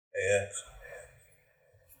yeah.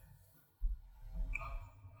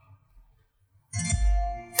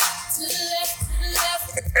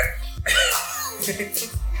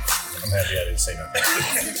 I'm happy I didn't say nothing.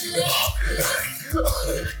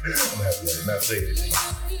 I'm happy I did not say anything.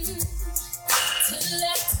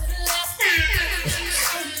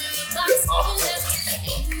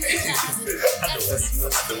 I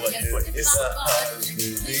know what it's hard to be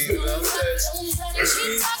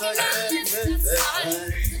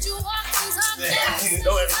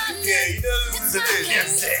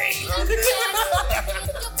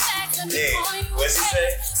Hey, what's he say?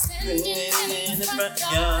 In the front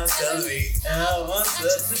yard, tell me I want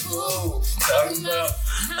such a fool. Talking about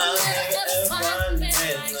I'll never ever find a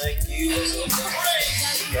man like you.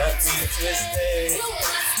 Got me twisted.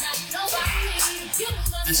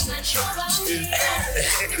 This nigga stupid.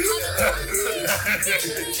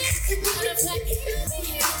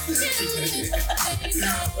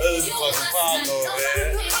 This is fucking Pablo, man.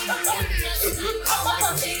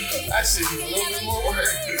 I should be a little bit more work.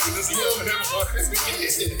 Just a little bit more.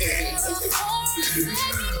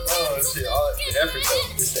 Oh shit! All the effort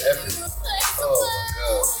though. It's the effort. Oh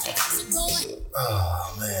my god.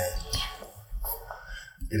 Oh man.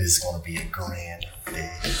 It is gonna be a grand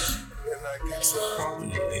day. You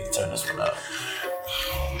need to turn this one up.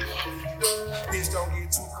 Bitch, don't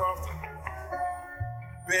get too comfortable.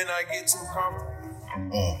 Better not get too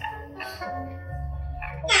comfortable.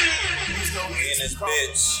 Please don't Me get and too this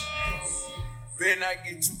comfortable. bitch. Better not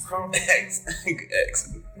get too comfortable.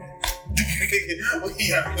 Excellent. We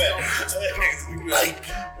are back.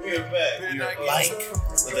 We are back. Better We not are get like. too What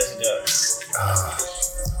comfortable. does it do?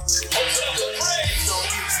 Please don't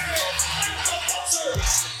get too comfortable.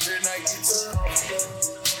 Better not get too comfortable.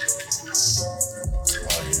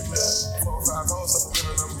 4-5 hoes up in a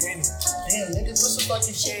Lamborghini. Damn, nigga, put some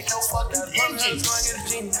fucking shit. No fucking engine. Trying to get a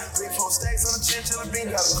genie. 3-4 stacks on a chinchilla bean.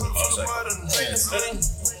 Got a cook full of butter and bacon sling.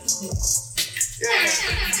 Yeah,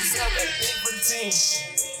 just got that big for the team.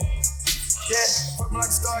 Yeah, put me like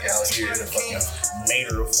a star, got Out a team here, like the a king. fucking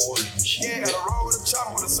mater of Ford and shit. Yeah, got a roll with a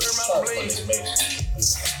chopper with a certain amount of blade.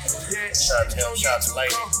 Yeah, Shout out to him, shout out to Light.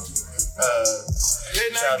 Shout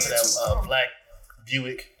out to that black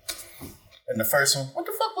Buick. And the first one, what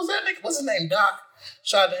the fuck was that nigga? What's his name? Doc.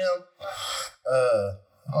 Shout out to him. I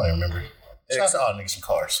don't even remember. Shout out to all niggas from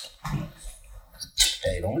Cars.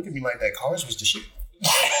 Hey, don't look at me like that. Cars was the shit. He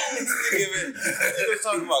was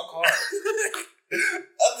talking about cars. I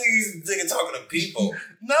think he's thinking talking to people.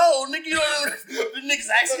 No, nigga, you don't know. The niggas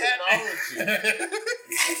actually had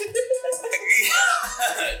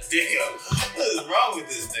Damn. What is wrong with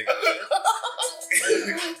this nigga?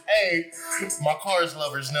 Hey, my Cars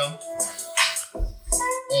lovers know.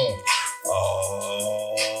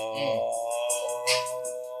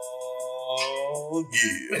 Oh,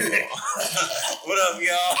 yeah. What up,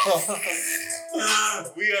 y'all?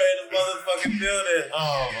 We are in the motherfucking building.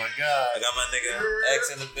 Oh my god. I got my nigga X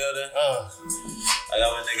in the building. I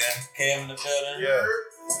got my nigga Cam in the building. Yeah.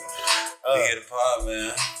 We get a pod,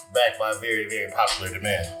 man. Back by very, very popular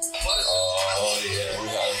demand. Oh, yeah. We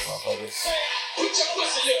got it, motherfuckers.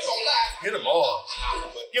 Get them all.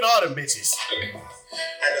 Get all them bitches. I know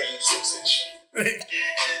you sausage.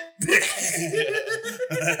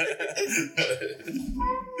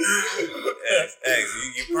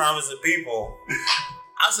 X, you promised the people.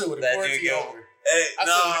 I said with the That you quarantine go- over. Hey, I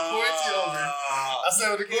said with the quarantine over. I said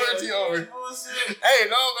with the quarantine over. Hey,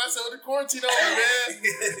 no, I said with the quarantine over, man.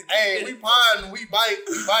 Hey, we pine, we bite,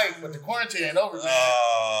 but the quarantine ain't over, man.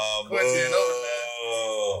 Quarantine ain't over,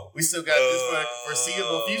 man. We still got this for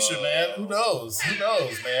foreseeable future, man. Who knows? Who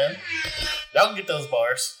knows, man? Y'all can get those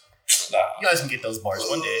bars. Nah. You guys can get those bars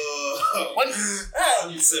one day.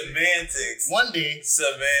 Semantics. One day,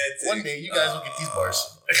 Semantics. one day, you guys will get these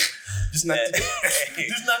bars. Just not today.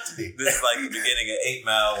 Just not today. This is like the beginning of 8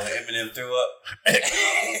 Mile when Eminem threw up.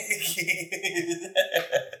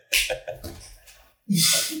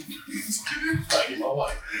 Like my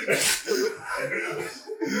wife.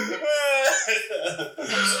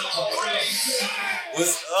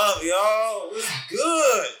 What's up, y'all? What's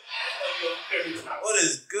good? What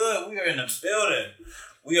is good? We are in the building.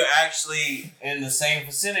 We are actually in the same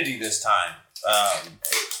vicinity this time.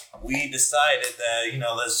 We decided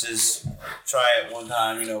that, let's just try it one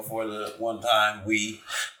time, for the one time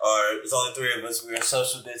it's only 3 of us. We are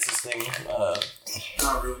social distancing.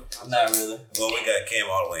 Not really. Not really. Well, we got Cam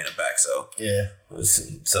all the way in the back, so Yeah. it's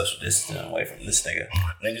social distancing away from this nigga.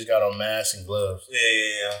 Niggas got on masks and gloves.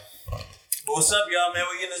 Yeah. What's up, y'all, man?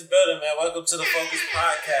 We in this building, man. Welcome to the Focus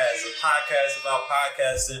Podcast, a podcast about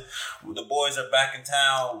podcasting. The boys are back in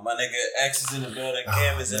town. My nigga X is in the building.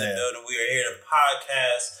 Kim is in the building. We are here to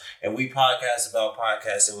podcast, and we podcast about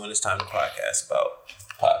podcasting when it's time to podcast about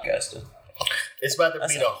podcasting. It's about to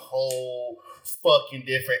be the whole fucking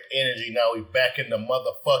different energy. Now we back in the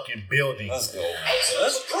motherfucking building. Let's go.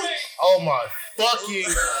 Oh my fucking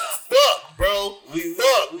fuck, bro. We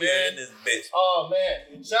man. in this bitch. Oh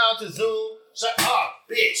man. Shout out to Zoom. Shout out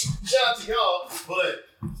to y'all. But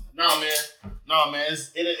nah, man.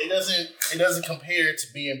 It doesn't compare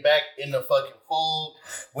to being back in the fucking fold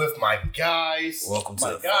with my guys. Welcome to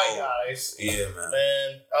my the guys. Yeah,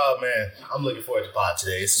 man. Oh man, I'm looking forward to pod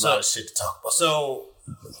today. It's a lot of shit to talk about. So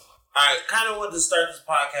I kind of wanted to start this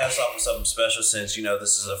podcast off with something special since, you know,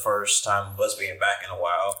 this is the first time of us being back in a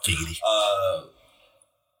while. Giggity.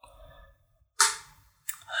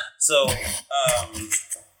 So,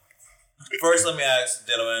 first let me ask,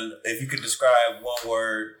 gentlemen, if you could describe one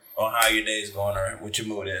word on how your day is going or what your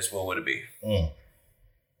mood is, what would it be?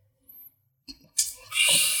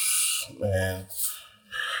 Man,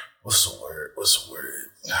 what's the word? What's the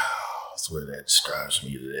word that describes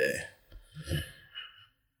me today?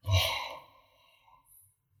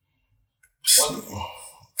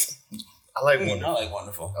 I like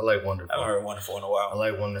wonderful. I haven't heard wonderful in a while. I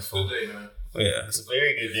like wonderful. Good day, man. Yeah. It's a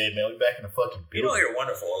very good day, man. We back in the fucking building. You don't hear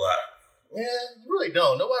wonderful a lot. Yeah, you really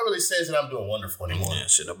don't. Nobody really says that I'm doing wonderful anymore. Yeah,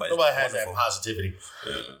 shit, nobody has that positivity.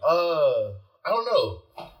 Yeah. I don't know.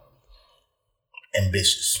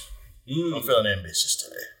 Ambitious. I'm feeling ambitious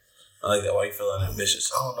today. I like that. Why you feeling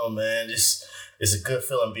ambitious? I don't know, man. Just it's a good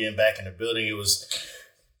feeling being back in the building. It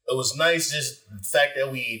was nice, just the fact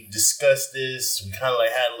that we discussed this. We kind of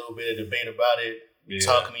like had a little bit of debate about it,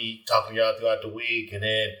 talking to y'all throughout the week, and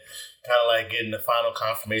then kind of like getting the final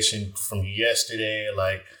confirmation from you yesterday.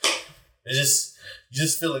 Like it's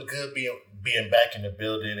just feeling good being back in the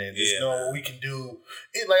building and just knowing what we can do.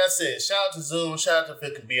 Like I said, shout out to Zoom, shout out to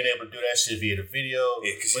Vic being able to do that shit via the video.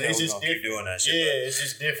 Yeah, because it's just keep doing that shit. Yeah, it's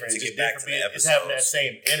just different. To It's get just back different. to the It's having that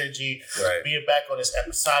same energy. Right. Being back on this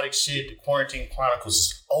episodic shit. The Quarantine Chronicles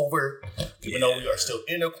is over. Even though we are still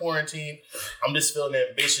in the quarantine. I'm just feeling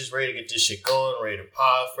ambitious, ready to get this shit going, ready to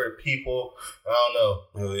pod for the people. I don't know.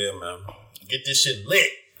 Oh yeah, man. Get this shit lit.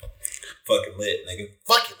 Fucking lit, nigga.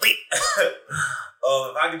 Fucking lit.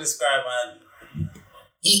 If I could describe my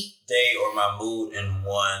day or my mood in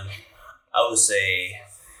one, I would say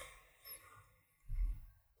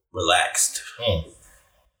relaxed.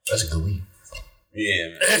 That's a good week. Yeah,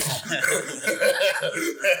 man.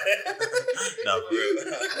 No, for real.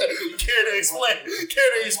 Care to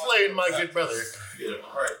explain, my good brother? A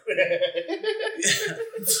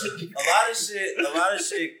lot of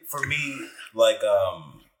shit for me, like,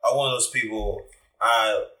 I'm one of those people,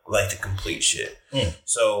 I like to complete shit.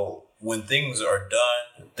 So when things are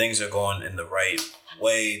done, things are going in the right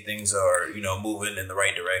way, things are, moving in the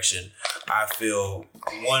right direction, I feel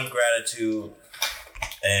one, gratitude,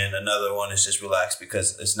 and another one is just relaxed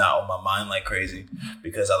because it's not on my mind like crazy.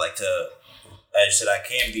 Because I like to, as I said, I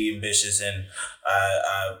can be ambitious and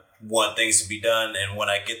I want things to be done. And when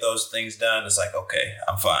I get those things done, it's like, okay,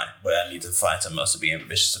 I'm fine. But I need to find something else to be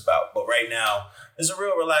ambitious about. But right now, it's a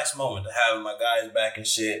real relaxed moment to have my guys back and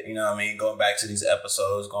shit. You know what I mean? Going back to these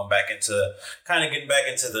episodes, going back into, kind of getting back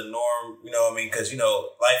into the norm. You know what I mean? Because,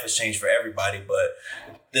 life has changed for everybody. But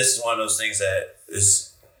this is one of those things that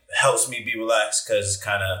helps me be relaxed because it's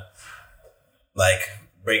kind of like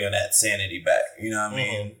bringing that sanity back. You know what I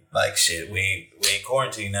mean? Like, shit, we ain't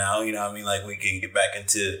quarantined now. You know what I mean? Like, we can get back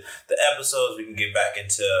into the episodes. We can get back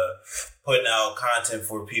into putting out content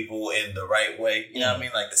for people in the right way. You know what I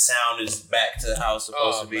mean? Like, the sound is back to how it's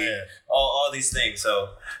supposed to be. Man. All these things.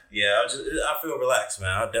 So, yeah, I feel relaxed, man.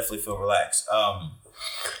 I definitely feel relaxed.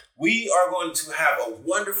 We are going to have a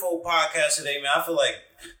wonderful podcast today, man. I feel like,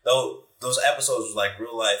 those episodes was like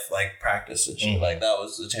real life, like practice and shit. Like that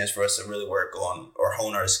was a chance for us to really work on or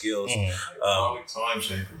hone our skills. Time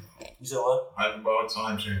changer. You said what? I haven't bought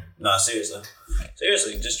time changer. No, seriously,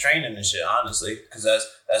 just training and shit. Honestly, because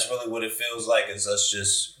that's really what it feels like. Is us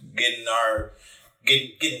just getting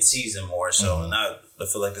seasoned more. So, and I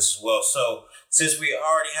feel like this as well. So, since we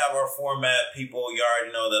already have our format, people, you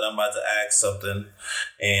already know that I'm about to ask something,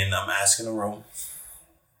 and I'm asking the room.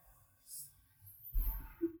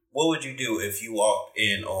 What would you do if you walked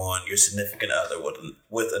in on your significant other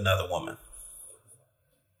with another woman?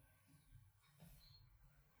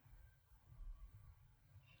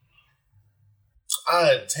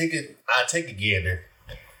 I'd take a gander.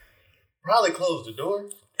 Probably close the door.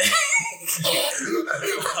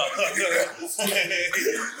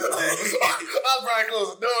 I'll probably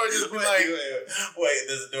close the door and just be like, wait,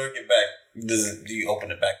 does the door get back? Do you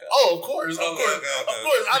open it back up? oh, of course. Okay. Of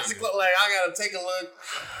course. I just like, I gotta take a look,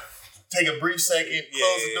 take a brief second,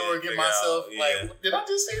 close the door, get myself like, did I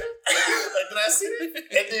just see that? Like, did I see that?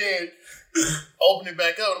 And then open it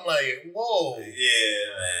back up. I'm like, whoa.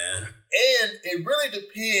 Yeah, man. And it really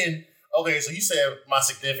depends. Okay, so you said my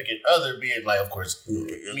significant other being like, of course,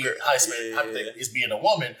 hypothetically, it's being a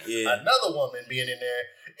woman. Yeah. Another woman being in there.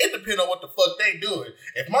 It depends on what the fuck they doing.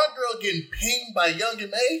 If my girl getting pinged by Young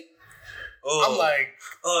and May, I'm like,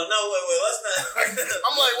 oh no, wait, let's not.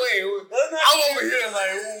 I'm like, wait, I'm over here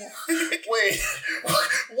like, wait,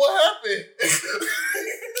 what happened?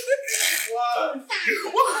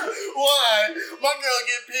 Why? My girl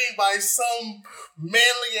get pinged by some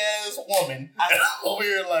manly ass woman. I'm over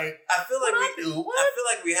here like, I feel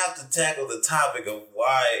like we have to tackle the topic of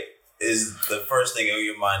why is the first thing on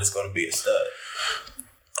your mind is going to be a stud.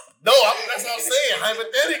 No, that's what I'm saying.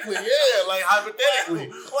 Hypothetically, yeah, like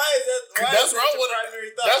hypothetically. Why is that? That's where I want to.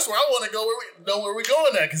 That's where I want to go. Where we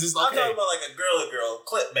going at? Because it's okay. I'm talking about like a girl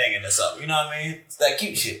clip banging or something. You know what I mean? It's that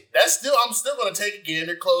cute shit. I'm still gonna take a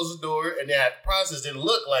gander, close the door, and then have to process it and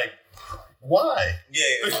look like, why?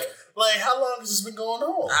 Yeah. Like, how long has this been going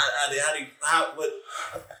on? What? And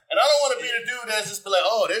I don't want to be the dude that's just be like,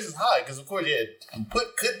 oh, this is hot. Because, of course, yeah,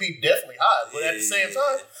 could be definitely hot. But at the same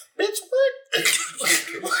time, bitch, what?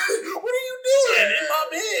 What are you doing in my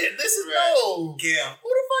bed? This is no. Yeah. Who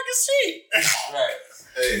the fuck is she? Right.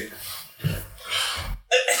 Hey.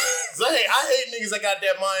 So, hey, I hate niggas that got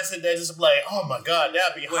that mindset that just be like, oh, my God,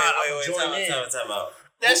 that'd be hot. Wait, time out.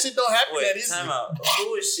 That shit don't happen that easy. Time out.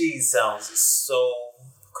 Who is she sounds so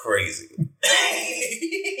crazy. Who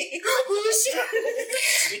is she?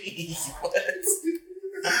 What?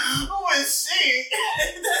 Who is she?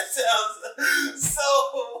 That sounds so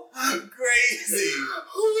crazy.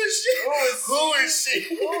 Who is she? Who is she?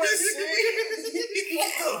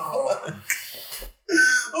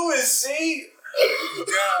 Who is she?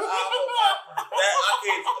 Girl,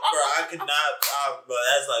 I could not, bro,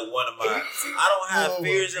 that's like one of my, I don't have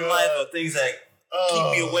fears in life of things that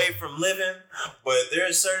keep me away from living, but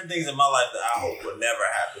there's certain things in my life that I hope would never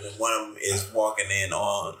happen, and one of them is walking in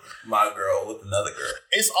on my girl with another girl.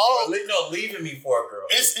 It's all leaving me for a girl.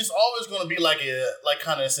 It's always gonna be like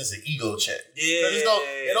kind of in a sense an ego check. Yeah.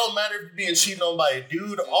 It don't matter if you're being cheated on by a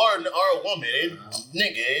dude or a woman.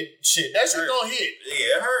 Shit, that shit gonna hit.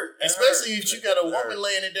 Yeah, it hurt. Especially if you got a woman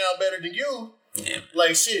laying it down better than you. Yeah.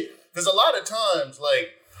 Like shit, because a lot of times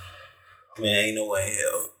like. Man, ain't no way in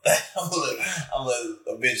hell. I'm a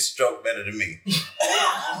bitch stroke better than me.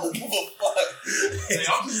 I don't give a fuck. Hey,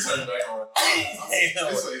 I'm just turning back on.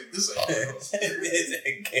 This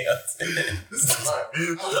ain't chaos. This is not. I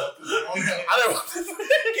don't. Cam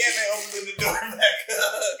ain't opening the door back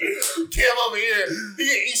up. Cam over here.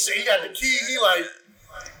 He got the key. He like.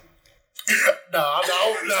 Nah,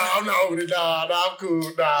 I'm not opening it. Nah, I'm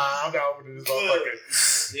cool. Nah, I'm not opening this motherfucker.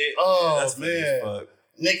 Yeah, oh, that's man.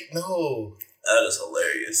 Nick, no. That is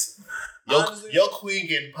hilarious. Your queen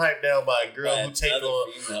getting piped down by a girl who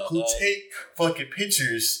take fucking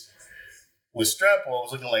pictures with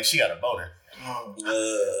strap-ons looking like she got a boner. How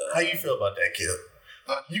you feel about that, kid?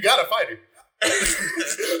 You gotta fight her.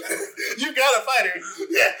 You gotta fight her.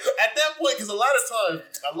 Yeah, at that point, because a lot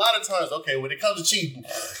of times, okay, when it comes to cheating,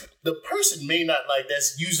 the person may not like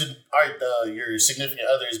that's using your significant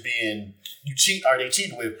other as being you cheat. Are they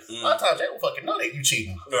cheating with? A lot of times they don't fucking know that you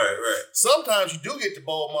cheating. Right. Sometimes you do get the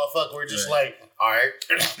bold motherfucker where it's just like, all right,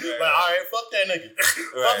 like, all right, fuck that nigga,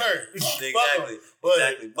 fuck her, exactly. Fuck her. But a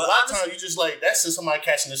lot honestly, of times you just like that's just somebody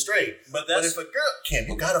catching it straight. But if a girl can't,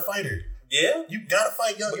 you gotta fight her. Yeah, you gotta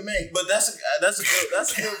fight Young and May. But that's a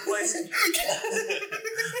good place.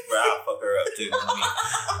 Bro, I'll fuck her up too.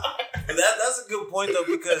 But that's a good point though,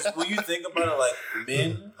 because when you think about it, like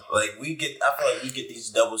men, like I feel like we get these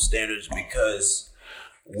double standards because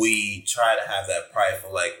we try to have that pride for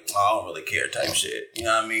like, I don't really care type shit. You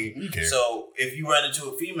know what I mean? So if you run into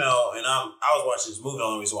a female, and I was watching this movie, the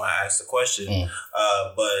only reason why I asked the question,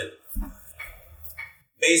 but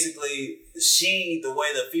basically, the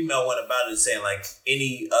way the female went about it is saying like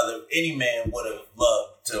any man would have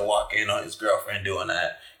loved to walk in on his girlfriend doing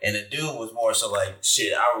that, and the dude was more so like,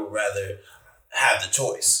 shit, I would rather have the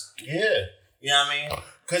choice. Yeah, you know what I mean?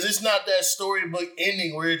 Because it's not that storybook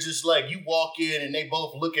ending where it's just like you walk in and they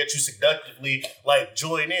both look at you seductively, like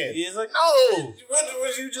join in. He's like, no,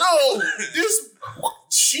 what you just? No, this is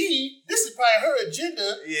probably her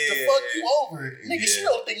agenda to fuck you over, nigga. She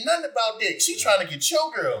don't think nothing about that. She trying to get your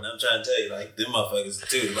girl. And I'm trying to tell you, like them motherfuckers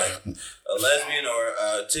too. Like a lesbian or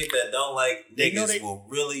a chick that don't like niggas will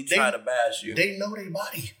really try to bash you. They know their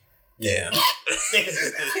body. Yeah.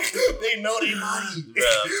 They know their body. Bro,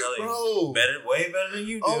 I'm telling you. Way better than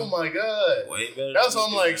you do. Oh my God. Way better That's than why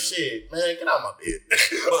I'm like, shit, man, get out of my bed.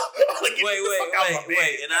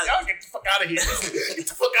 Wait. And y'all get the fuck out of here. Get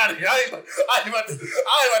the fuck out of here. I ain't about to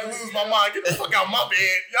lose my mind. Get the fuck out of my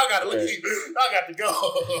bed. Y'all gotta leave. Y'all got to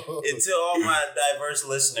go. And to all my diverse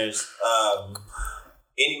listeners,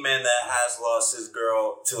 any man that has lost his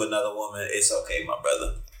girl to another woman, it's okay, my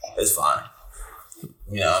brother. It's fine.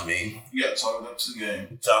 You know what I mean? You gotta talk it up to the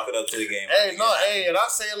game. Talk it up to the game. Hey, and I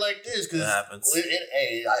say it like this because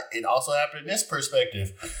it also happened in this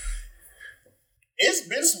perspective. It's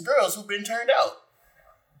been some girls who've been turned out,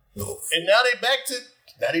 and now they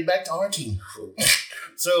back to our team.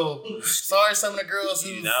 So sorry, some of the girls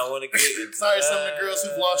who want to get. Sorry, some of the girls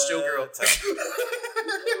who've lost your girl.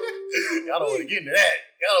 Y'all don't want to get into that.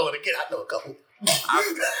 Y'all don't want to get. I know a couple.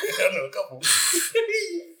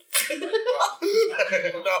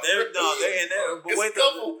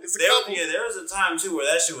 There was a time too where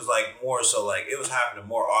that shit was like more so like it was happening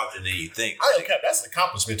more often than you think. I don't care. That's an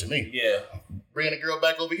accomplishment to me. Yeah, bringing a girl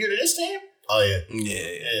back over here to this team. Oh yeah.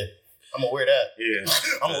 I'm gonna wear that. Yeah,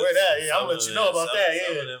 I'm gonna wear that. Yeah, I'm gonna let you know about that. Yeah,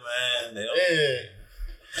 some of them, man, they don't.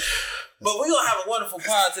 But we're going to have a wonderful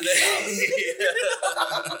pod today. We're going to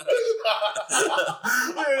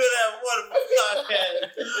have a wonderful podcast.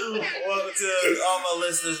 Welcome to all my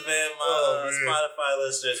listeners, man. My Spotify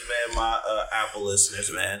listeners, man. My Apple listeners,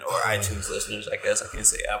 man. Or iTunes listeners, I guess. I can't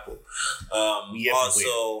say Apple.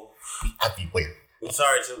 Also, everywhere. I'm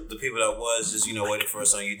sorry to the people that was just, waiting for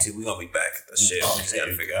us on YouTube. We're going to be back at that shit. We just got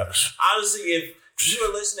to figure out. Honestly, if you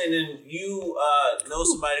are listening and you know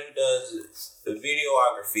somebody who does the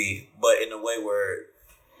videography, but in a way where,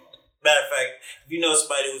 matter of fact, if you know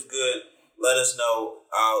somebody who's good, let us know.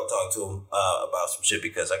 I'll talk to them about some shit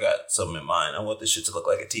because I got something in mind. I want this shit to look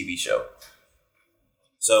like a TV show.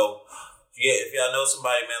 So, yeah, if y'all know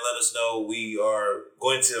somebody, man, let us know. We are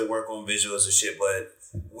going to work on visuals and shit, but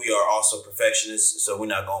we are also perfectionists, so we're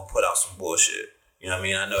not going to put out some bullshit. You know what I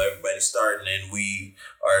mean? I know everybody's starting and we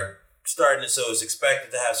are starting, so it's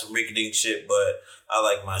expected to have some rinky-dink shit, but I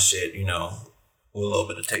like my shit, with a little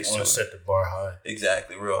bit of taste. I want to set the bar high.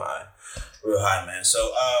 Exactly, real high, man.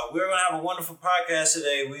 So we're gonna have a wonderful podcast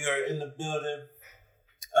today. We are in the building.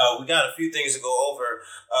 We got a few things to go over,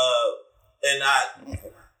 and I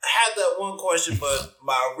had that one question, but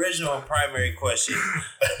my original and primary question.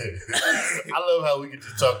 I love how we get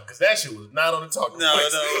to talk because that shit was not on the talking No.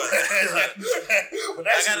 but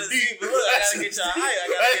I gotta see. Look, I gotta get y'all hype. I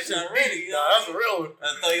gotta get y'all ready. That's a real one.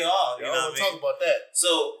 I'll throw you off. You know what I mean? Talk about that. So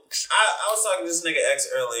I was talking to this nigga X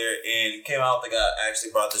earlier, and it came out. I think I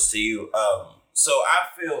actually brought this to you. So I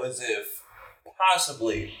feel as if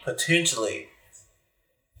potentially,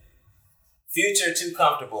 Future Too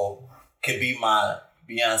Comfortable could be my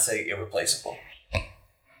Beyonce Irreplaceable.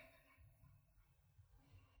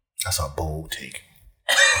 That's a bold take.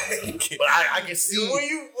 But I can see where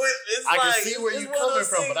you're coming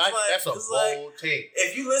from. But that's a bold take.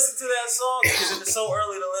 If you listen to that song, because it's so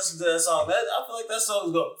early to listen to that song, I feel like that song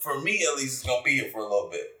is going, for me at least, is gonna be here for a little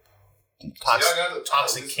bit.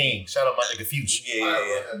 Toxic King. Shout out my nigga Future. Yeah.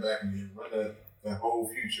 Run that back again. Run that whole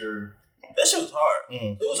Future. That shit was hard.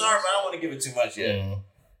 It was hard, but I don't want to give it too much yet.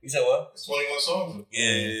 You said what? It's 21 songs.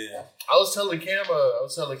 Yeah. I was telling Cam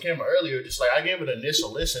earlier, just like I gave it an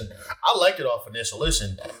initial listen. I liked it off initial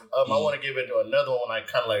listen. I want to give it another one. I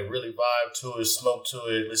kind of like really vibe to it, smoke to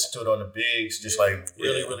it, listen to it on the bigs, just like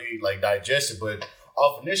really like digest it. But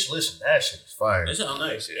off initial listen, that shit is fire. It sounds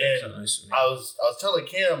nice. Yeah. And I was telling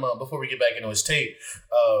Cam before we get back into his tape.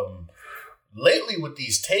 Lately with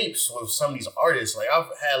these tapes with some of these artists, like I've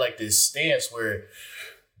had like this stance where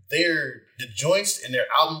the joints and their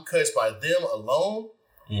album cuts by them alone,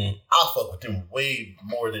 I fuck with them way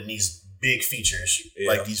more than these big features. Yeah.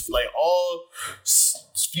 Like these, like all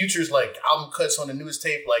Future's like album cuts on the newest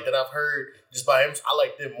tape, like that I've heard just by him. I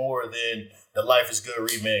like them more than the Life Is Good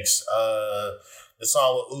remix, the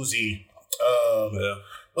song with Uzi.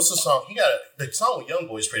 What's the song? The song with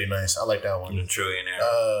Youngboy is pretty nice. I like that one. The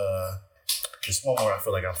Trillionaire. There's one more I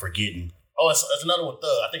feel like I'm forgetting. Oh, it's another one, Thug.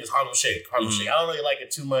 I think it's Harlem Shake. Shake. I don't really like it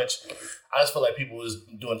too much. I just feel like people was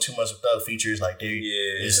doing too much with Thug features. Like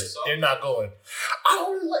they're not going. I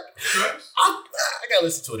don't really like. I gotta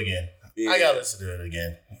listen to it again. Yeah. I gotta listen to it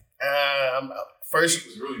again. First, it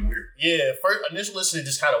was really weird. Yeah, initial listening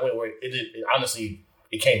just kind of went where it honestly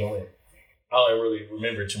came and went. I don't really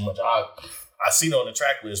remember it too much. I seen it on the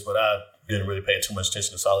track list, but I didn't really pay too much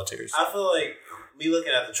attention to Solitaires. I feel like me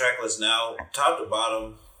looking at the track list now, top to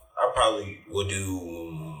bottom, I probably would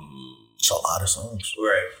do It's a lot of songs.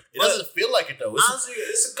 Right. It doesn't feel like it though. Honestly,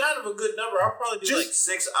 it's kind of a good number. I'll probably do like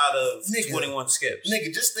 6 out of 21 skips.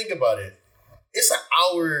 Nigga, just think about it. It's an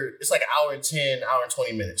hour. It's like an hour and 10, hour and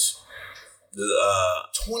 20 minutes.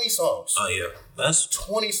 20 songs. Oh yeah, that's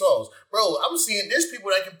 20 songs, bro. I'm seeing there's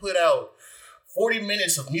people that can put out 40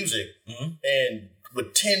 minutes of music and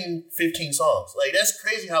with 10, 15 songs. Like, that's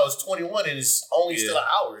crazy how it's 21 and it's only still an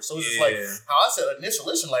hour. So it's just like how I said initial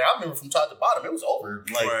listen. Like, I remember from top to bottom, it was over.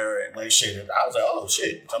 Like, like shit. I was like, oh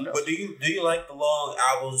shit. But do you like the long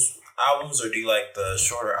albums, or do you like the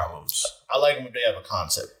shorter albums? I like them if they have a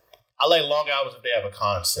concept. I like long albums if they have a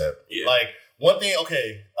concept. Yeah. Like, one thing,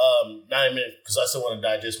 okay, 9 minutes, because I still want to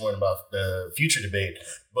digest more about the future debate,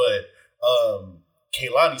 but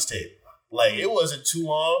Kehlani's tape, like, it wasn't too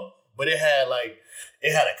long, but it had a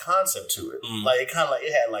concept to it. Like, it kind of like,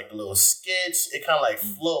 it had like the little skits, it kind of like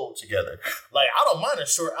flowed together. Like, I don't mind a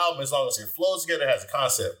short album as long as it flows together, has a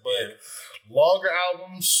concept, but longer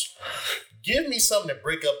albums, give me something to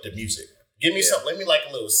break up the music. Give me something. Let me like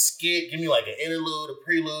a little skit. Give me like an interlude, a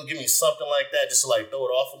prelude. Give me something like that just to like throw it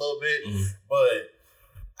off a little bit. But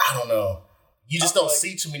I don't know. You just don't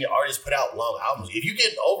see too many artists put out long albums. If you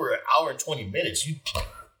get over an hour and 20 minutes,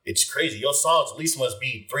 it's crazy. Your songs at least must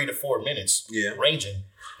be 3 to 4 minutes ranging.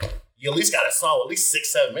 You at least got a song with at least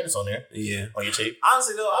 6-7 minutes on there. Yeah. On your tape.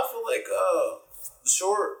 Honestly though, I feel like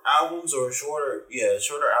shorter albums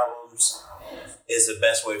is the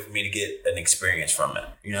best way for me to get an experience from it.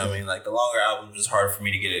 You know what I mean? Like, the longer albums is hard for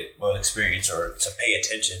me to get an experience or to pay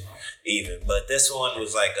attention even. But this one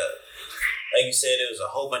was like you said, it was a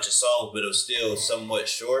whole bunch of songs, but it was still somewhat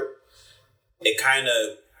short. It kind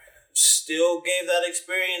of still gave that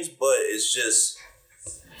experience, but it's just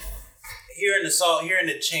hearing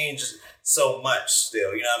the change so much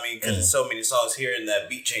still, you know what I mean? Because there's so many songs, hearing that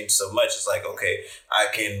beat change so much, it's like, okay, I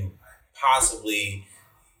can possibly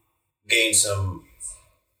gain some,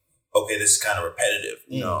 okay, this is kind of repetitive,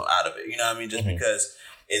 you know, out of it. You know what I mean? Just because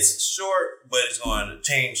it's short, but it's going to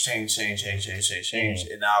change.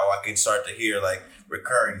 And now I can start to hear like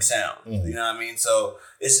recurring sound. You know what I mean? So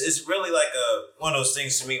it's really like one of those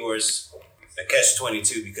things to me where it's a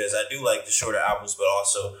catch-22, because I do like the shorter albums, but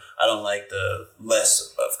also I don't like the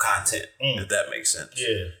less of content, if that makes sense.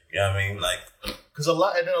 Yeah. You know what I mean? Like, because a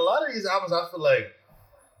lot of these albums, I feel like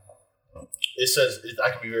I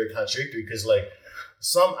can be very contradictory, because like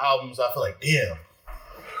some albums I feel like, damn,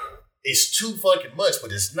 it's too fucking much,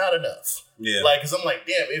 but it's not enough. Yeah. Like, because I'm like,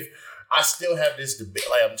 damn, if I still have this debate,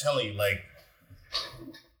 like I'm telling you, like,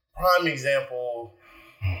 prime example,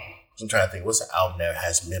 I'm trying to think, what's an album that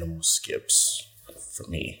has minimal skips for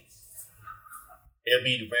me? It'll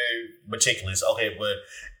be very meticulous. Okay, but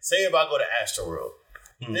say if I go to Astroworld,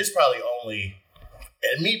 there's probably only,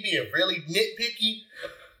 and me being really nitpicky,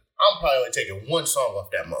 I'm probably only taking one song off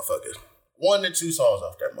that motherfucker. 1 to 2 songs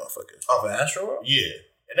off that motherfucker. Off of Astroworld? Yeah.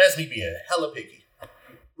 And that's me being hella picky.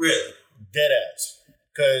 Really? Dead ass.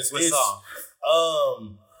 Cause what song?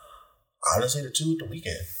 Honestly, the 2 with The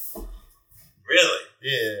Weeknd. Really?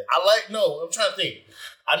 Yeah. I'm trying to think.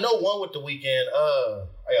 I know one with The Weeknd. I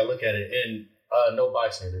gotta look at it. And No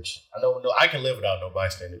Bystanders. I can live without No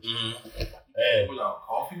Bystanders. And without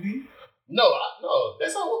Coffee Bean? No,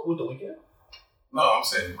 that's not with The Weeknd. No, I'm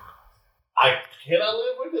saying can I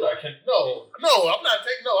live with it? I'm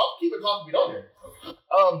keeping Coffee Bean on there.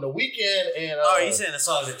 The Weeknd and are you saying the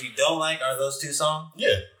songs that you don't like are those 2 songs?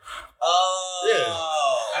 Yeah.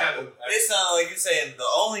 It sounds like you're saying the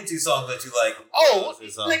only 2 songs that you like.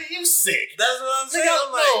 Nigga, you sick. That's what I'm saying.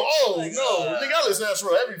 Nigga, I listen to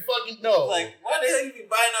Astroworld every fucking Like, why the hell you be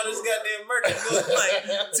buying all this goddamn merch? You look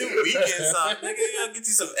like 2 Weeknd songs, nigga. You gonna get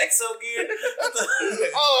you some EXO gear? I'm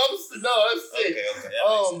sick. Okay.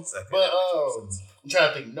 But I'm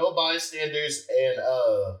trying to think. No Bystanders and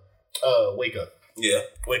Wake Up. Yeah.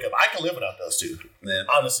 Wake Up. I can live without those 2. Yeah.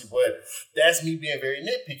 Honestly, but that's me being very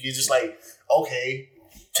nitpicky. It's just like, okay,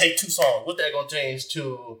 take 2 songs. What that gonna change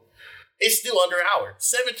to? It's still under an hour.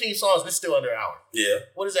 17 songs, it's still under an hour. Yeah.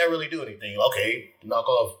 What does that really do anything? Okay, knock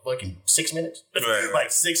off fucking 6 minutes. Right.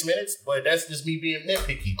 Like 6 minutes, but that's just me being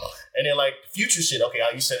nitpicky. And then like future shit, okay,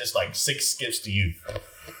 you said it's like 6 skips to you.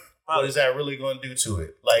 What is that really going to do to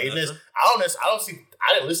it? Like, I didn't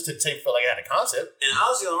listen to the tape, feel like I had a concept. And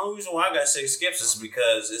honestly, the only reason why I got 6 skips is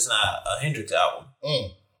because it's not a Hendrix album.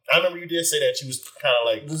 I remember you did say that you was kind of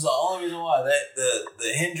like. This is the only reason why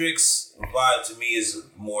the Hendrix vibe to me is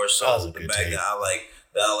more so the back that I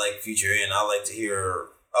like Future in. I like to hear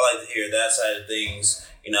that side of things.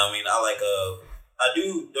 You know what I mean?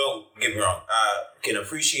 Don't get me wrong, I can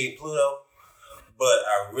appreciate Pluto, but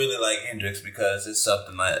I really like Hendrix because it's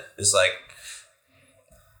something that it's like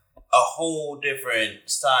whole different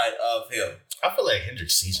side of him. I feel like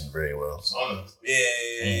Hendrix seasoned very well.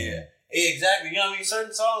 Yeah. Exactly. You know what I mean?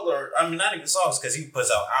 Certain songs, not even songs, because he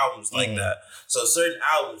puts out albums like that. So certain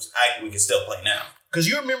albums, we can still play now. Because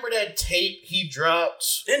you remember that tape he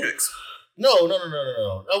dropped? Hendrix. No, I'm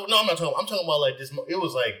not talking. I'm talking about like this. It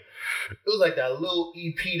was like that little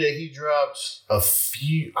EP that he dropped I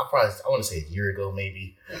want to say a year ago,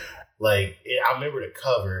 maybe. Like, I remember the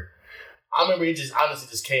cover. I remember it just honestly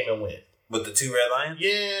just came and went. With the 2 Red Lions?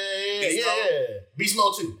 Yeah. Beast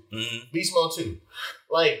Mode 2. Mm-hmm. Beast Mode 2.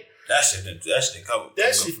 Like, that shit didn't come.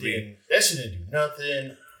 That shit didn't do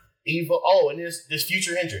nothing. Evil. Oh, and this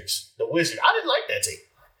Future Hendrix, the Wizard. I didn't like that tape.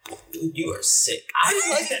 You are sick. I didn't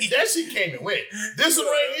like that. That shit came and went. This one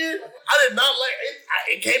right here, I did not like it.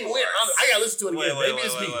 It came and went. I gotta listen to it again. Maybe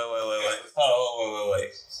it's me.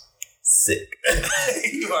 Wait. Sick.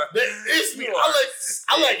 You are. It's me.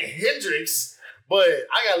 I like Hendrix, but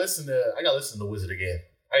I gotta listen to the Wizard again.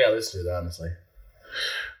 I gotta listen to it honestly.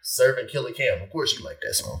 Serving Killer Cam. Of course you like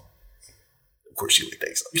that song. Of course you like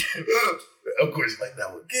that song. Of course you like that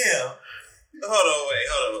one. Yeah. Hold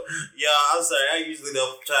on. Yeah, I'm sorry. I usually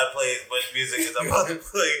don't try to play as much music as I'm about to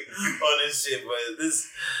play on this shit, but this,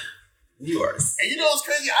 you are. And you know what's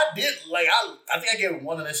crazy? I think I gave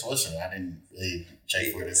one initial listen. I didn't really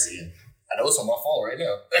check for it ever again. I know it's on my phone right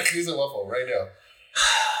now. It's on my phone right now.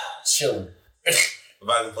 Chilling. If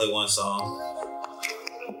I can play one song.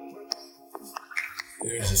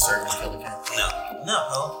 There's a Service Killer Cam.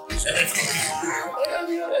 No.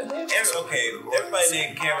 Everybody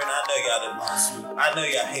named Cameron, I know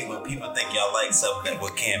y'all hate when people think y'all like something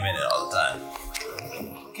with Cam in it all the time.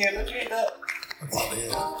 Cam, don't you hate that?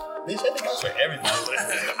 Bitch, I think that's for everybody. I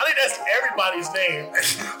think that's everybody's name.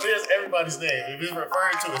 If it's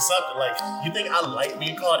referring to something like, you think I like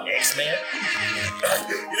being called X-Man?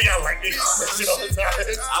 You think I like being called that shit all the time?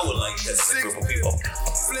 I would like that as a group of people.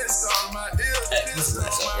 Hey, listen to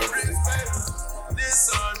that song.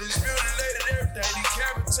 This song is mutilated, everything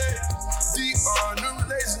decapitated. DR, new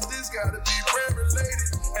relations, this gotta be brand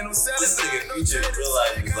related. And I'm selling this nigga Future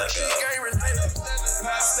realized he's like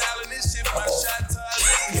not styling this shit, my shot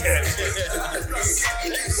Hey,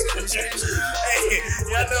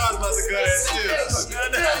 y'all know I was about to go there too.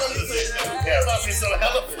 Y'all know I was about to say that. Yeah, about to be so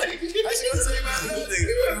hella fake. This nigga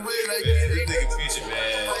Future,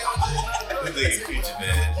 man.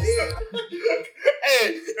 Hey,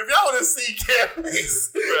 if y'all want to see Cam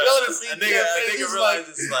face, it's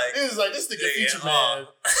like this nigga Future, man.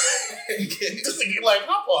 This nigga like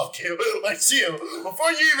hop off, Cam. Like chill.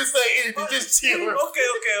 Before you even say anything, just chill. Okay.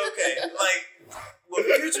 Like, with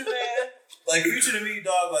Future, man, like Future to me,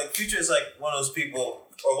 dog, like Future is like one of those people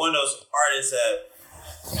or one of those artists that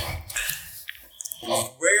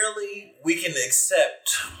rarely we can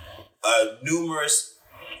accept a numerous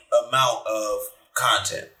amount of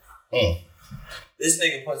content. This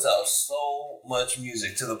nigga puts out so much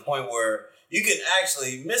music to the point where you can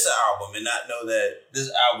actually miss an album and not know that this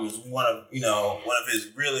album is one of his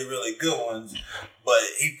really, really good ones, but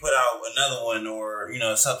he put out another one or,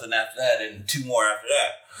 something after that and 2 more after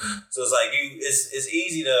that. So it's like it's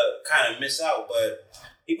easy to kind of miss out, but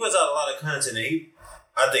he puts out a lot of content and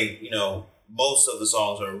I think, most of the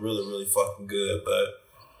songs are really, really fucking good, but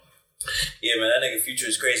yeah, man, that nigga Future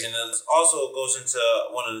is crazy. And it also goes into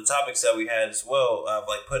one of the topics that we had as well, of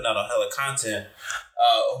like putting out a hella content.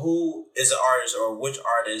 Who is an artist or which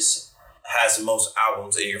artist has the most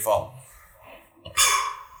albums in your phone?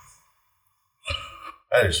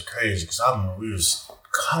 That is crazy because I remember we was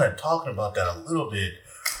kind of talking about that a little bit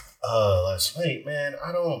last night, man.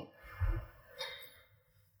 I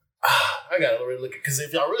gotta really look because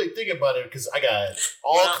if y'all really think about it, because I got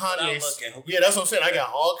all Kanye's. Yeah, that's what I'm saying. I got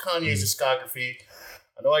all Kanye's discography.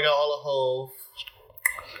 I know I got all of Hove.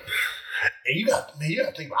 And you got to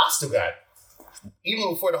think about, I still got, even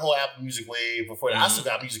before the whole Apple Music wave, I still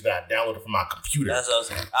got music that I downloaded from my computer. That's what I was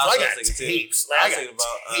saying. I got tapes. Like, I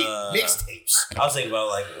got mixtapes. I was thinking about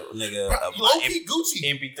like low-key Gucci.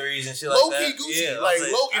 MP3s and shit like that. Low-key Gucci. Yeah, like, if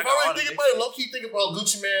I really think about it, low-key think about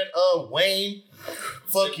Gucci Man, Wayne,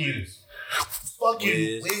 fucking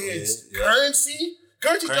Wiz. Currency.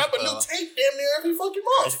 Currency drop a new tape damn near every fucking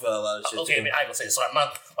month. Currency got a lot of shit. Okay, man, I ain't gonna say it. Sorry, my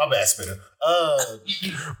bad, Spitter.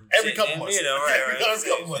 Every couple months.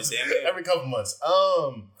 Every couple months.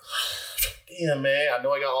 Yeah, man, I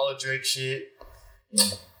know I got all the Drake shit.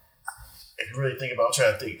 If you really think about it, I'm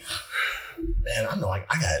trying to think. Man, I know I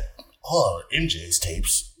got all MJ's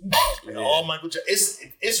tapes. All Michael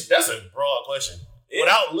Jackson. That's a broad question. Yeah.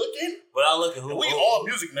 Without looking, who? We all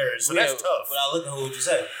music nerds, so that's tough. Without looking, who would you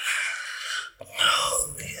say?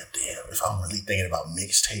 Oh man, damn! If I'm really thinking about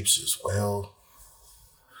mixtapes as well,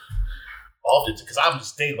 often because I'm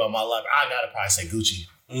just thinking about my life. I gotta probably say Gucci.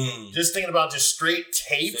 Just thinking about just straight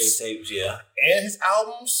tapes. Straight tapes, yeah. And his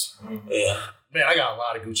albums. Yeah. Man, I got a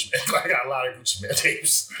lot of Gucci Man. I got a lot of Gucci Man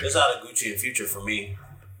tapes. There's a lot of Gucci and Future for me.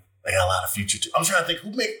 I got a lot of Future too. I'm trying to think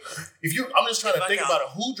I'm just trying to think about it.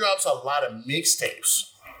 Who drops a lot of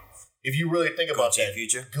mixtapes? If you really think about that.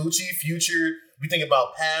 Future. Gucci, Future. We think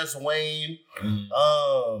about Paz Wayne.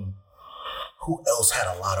 Who else had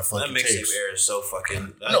a lot of fucking tapes? That mixtape era is so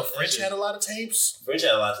fucking... French had a lot of tapes. French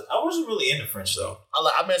had a lot of... I wasn't really into French, though.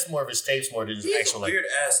 I messed more of his tapes more than his actual... He's a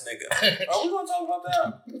weird-ass nigga. Are we going to talk about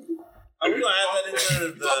that? Are we going to add that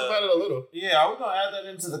into the... Talk about it a little. Yeah, are we going to add that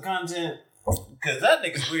into the content? Because that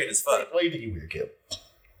nigga's weird as fuck. Why do you think he's weird, Kip?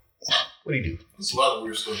 What do you do? There's a lot of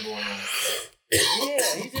weird stuff going on.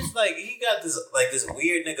 Yeah, he's just like... He got this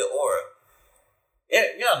weird nigga aura. Yeah,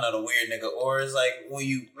 y'all know the weird nigga aura is like when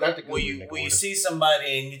you see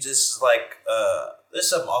somebody and you just like there's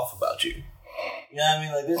something off about you. You know what I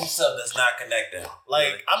mean? Like this is something that's not connecting.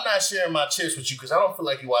 Like I'm not sharing my chips with you because I don't feel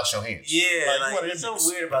like you wash your hands. Yeah, like it's so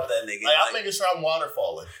weird about that nigga. Like I'm making sure I'm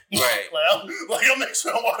waterfalling. Right. I'm making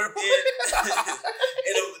sure I'm waterfalling.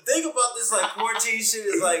 And the thing about this like quarantine shit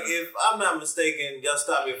is like if I'm not mistaken, y'all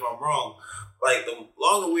stop me if I'm wrong. Like the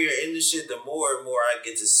longer we are in this shit, the more and more I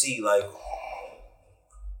get to see like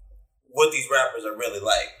what these rappers are really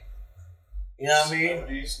like. You know what I mean?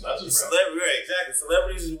 Celebrities, not just celebrities, right, exactly.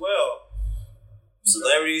 Celebrities as well.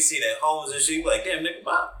 Celebrities see their homes and shit, you be like, damn, nigga,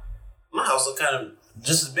 my house look kind of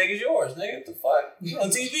just as big as yours, nigga. What the fuck? You on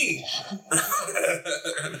TV.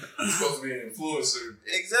 You're supposed to be an influencer.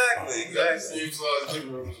 Exactly. Same size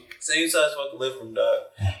living room. Same size fucking living room, dog.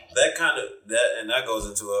 That goes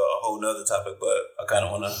into a whole nother topic, but I kind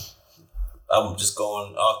of want to... I'm just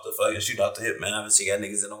going off the fucking shoot off the hip, man. I haven't seen y'all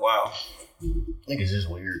niggas in a while. Niggas is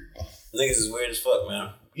weird. Niggas is weird as fuck, man.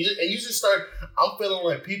 You just start. I'm feeling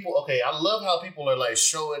like people. Okay, I love how people are like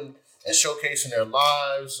showing and showcasing their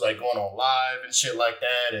lives, like going on live and shit like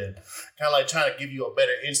that, and kind of like trying to give you a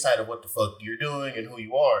better insight of what the fuck you're doing and who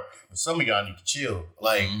you are. But some of y'all need to chill.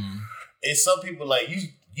 Like, it's some people like you.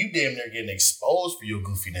 You damn near getting exposed for your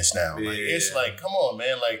goofiness now. Like it's like, come on,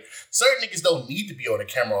 man. Like certain niggas don't need to be on the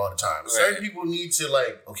camera all the time. Right. Certain people need to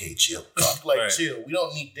like, okay, chill. Chill. We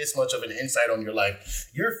don't need this much of an insight on your life.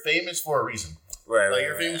 You're famous for a reason.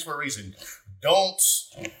 You're famous for a reason. Don't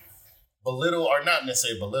belittle, or not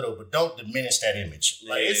necessarily belittle, but don't diminish that image.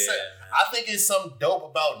 Like I think it's something dope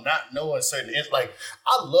about not knowing certain. It's like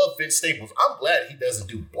I love Vince Staples. I'm glad he doesn't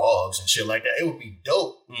do blogs and shit like that. It would be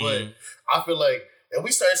dope, but I feel like. If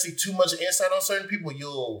we start to see too much insight on certain people, you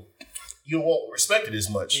won't respect it as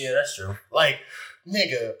much. Yeah, that's true. Like,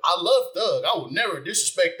 nigga, I love Thug. I would never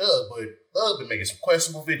disrespect Thug, but Thug been making some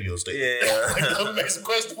questionable videos there. Yeah. Thug been making some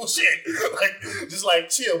questionable shit. Like, just like,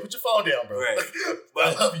 chill, put your phone down, bro. Right. But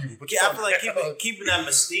I love you. Yeah, I feel like keeping that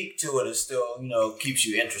mystique to it is still, keeps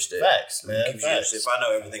you interested. Facts, man. Keeps you interested. If I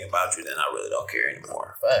know everything about you, then I really don't care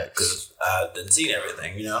anymore. Facts. Because I didn't see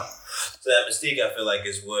everything, So that mystique, I feel like,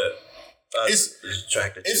 is what... It's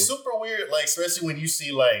attracted to. It's super weird, like especially when you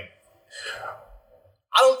see like.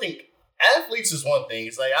 I don't think athletes is one thing.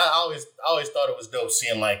 It's like I always thought it was dope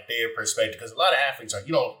seeing like their perspective because a lot of athletes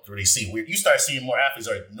you don't really see weird. You start seeing more athletes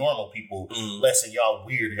are normal people, less than y'all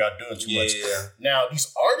weird or y'all doing too much. Yeah. Now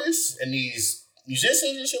these artists and these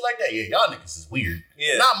musicians and shit like that, yeah, y'all niggas is weird.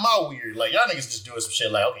 Yeah, not my weird. Like y'all niggas just doing some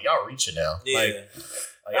shit like okay, y'all reaching now. Yeah.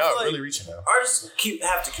 Like y'all really reaching now. Artists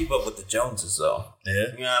have to keep up with the Joneses, though.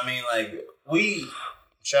 Yeah. You know what I mean? Like,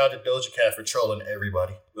 shout out to Doja Cat for trolling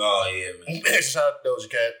everybody. Oh, yeah, man. Shout out to Doja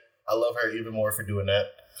Cat. I love her even more for doing that.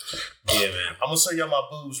 Yeah, man. I'm going to show y'all my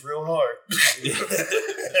boobs real hard.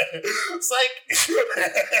 Psych.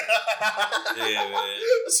 Yeah, man.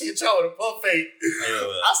 She a child with a pump fake. Yeah,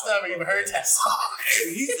 I still haven't even heard that song.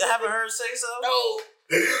 You haven't heard her say so? No.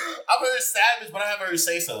 I've heard Savage, but I haven't heard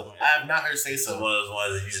Say So. I have not heard Say So. It's one of those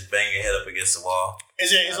ones that you just bang your head up against the wall.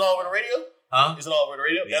 Is it all over the radio? Huh? Is it all over the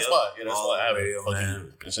radio? That's why. Yeah, that's all why I have radio, it.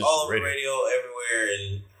 Man. All over the radio, everywhere,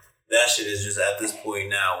 and that shit is just at this point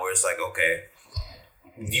now where it's like, okay,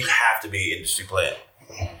 you have to be industry playing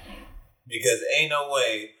because ain't no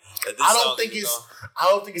way that this I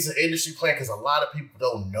don't think it's an industry plan because a lot of people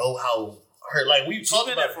don't know how. Her we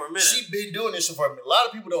talked about it for a minute. She been doing this for a minute. A lot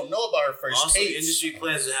of people don't know about her first also, tapes. Industry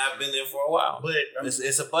plans have been there for a while, but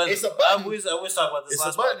it's a button. It's a button. I always talk about this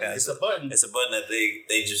last podcast. It's a button. It's a button that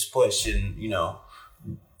they just push, and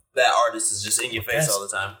that artist is just in your face all the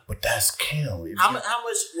time. But that's Kim. How much?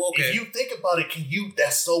 Okay. If you think about it,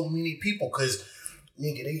 that's so many people because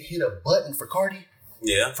nigga they hit a button for Cardi.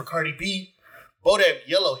 Yeah. For Cardi B. Bodak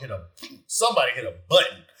Yellow somebody hit a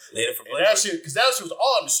button. They hit it for Playboy. That shit was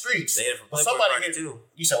all in the streets. They hit it for Playboy Cardi too.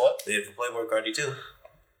 You said what? They hit it for Playboy Cardi too.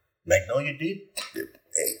 Magnolia did.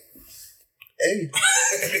 Hey.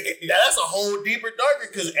 Now that's a whole deeper, darker,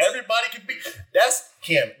 because everybody can be. That's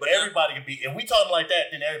Kim. But everybody can be. If we talking like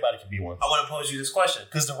that, then everybody can be one. I want to pose you this question.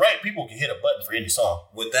 Because the right people can hit a button for any song.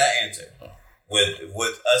 With that answer,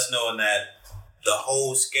 with us knowing that the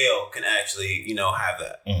whole scale can actually, have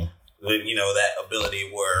that. With, that ability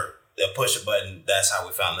where they'll push a button, that's how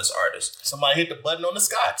we found this artist. Somebody hit the button on the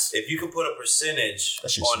Scots. If you could put a percentage that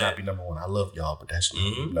shit on should not be number one. I love y'all, but that should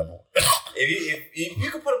be number one. if you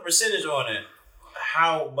could put a percentage on it,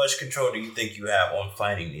 how much control do you think you have on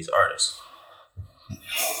finding these artists?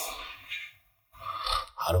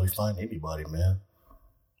 How do we find anybody, man?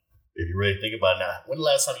 If you really think about it now, when the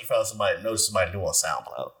last time you found somebody, noticed somebody new on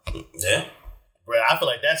SoundCloud? Yeah. Bro, I feel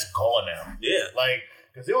like that's gone now. Yeah. Like,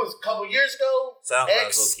 because it was a couple years ago,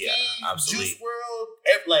 SoundCloud's Juice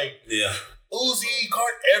WRLD, yeah. Uzi,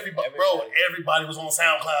 Cart, everybody was on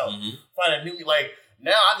SoundCloud. Find a new,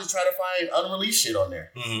 now I just try to find unreleased shit on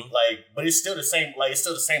there. But it's still the same, it's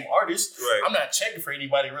still the same artist. Right. I'm not checking for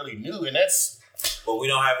anybody really new, and that's... But we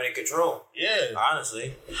don't have any control. Yeah.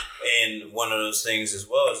 Honestly. And one of those things as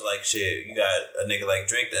well is shit, you got a nigga like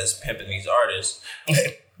Drake that's pimping these artists.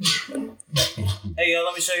 Hey, yo,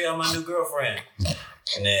 let me show y'all my new girlfriend.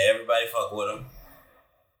 And then everybody fuck with him.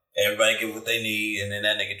 Everybody get what they need, and then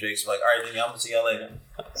that nigga Drake's like, all right, then y'all, I'm gonna see y'all later.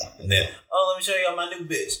 And then, let me show y'all my new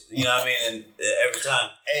bitch. You know what I mean? And every time.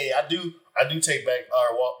 Hey, I do take back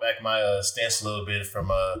or walk back my stance a little bit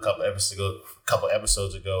from a couple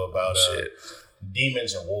episodes ago about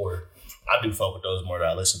Demons and War. I do fuck with those more than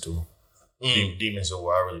I listen to them. Demons and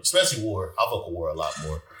War, especially War. I fuck with War a lot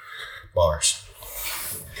more. Bars.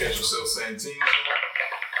 Catch yourself saying teams.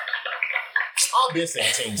 I've been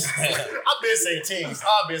saying teams.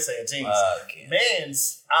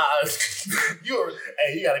 Mans.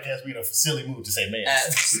 You gotta catch me in a silly mood to say mans.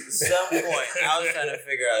 At some point, I was trying to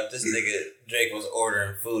figure out if this nigga Drake was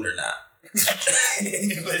ordering food or not.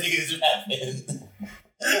 When he was rapping.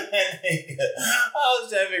 I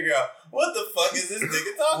was trying to figure out what the fuck is this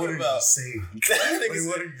nigga talking about?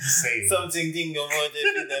 What are you saying? Something ding over that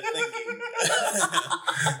thinking.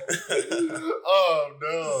 Oh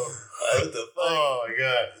no. What the fuck? Oh my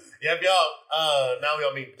god. Yeah, have y'all now we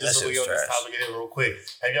all mean just so we on this topic here real quick.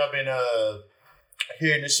 Have y'all been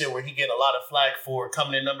hearing this shit where he getting a lot of flack for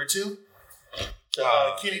coming in number 2?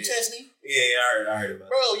 Kenny Chesney? Yeah, I heard about it.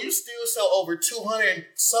 Bro, you still sell over 200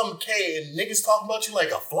 some K and niggas talking about you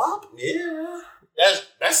like a flop? Yeah.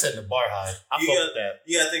 That's setting the bar high. I fuck with that.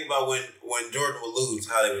 You gotta think about when Jordan would lose,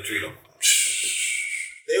 how they would treat him.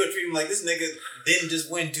 They would treat him like this nigga didn't just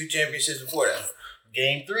win 2 championships before that.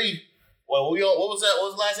 Game 3. Well, what was that? What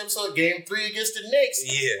was the last episode? Game 3 against the Knicks.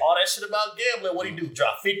 Yeah. All that shit about gambling. What he do?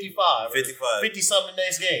 Drop 55. 50 something the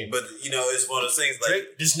next game. But it's one of those things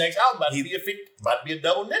Drake, this next album about to be a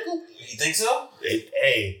double nickel. You think so?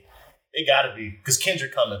 It gotta be. Because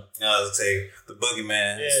Kendrick coming. No, I was gonna say the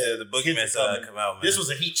Boogeyman. Yeah, the Boogeyman still gotta come out, man. This was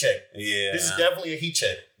a heat check. Yeah. This is definitely a heat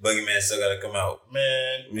check. Boogeyman still gotta come out.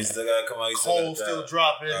 Man. He still gotta come out. Cole still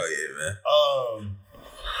dropping. Oh yeah, man.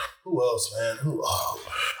 Who else, man?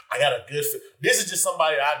 I got a good... This is just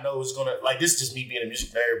somebody that I know is gonna... this is just me being a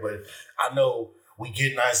music nerd, but I know we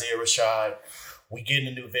getting Isaiah Rashad. We getting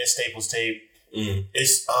a new Vince Staples tape.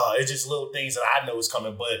 It's just little things that I know is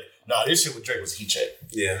coming, but this shit with Drake was a heat check.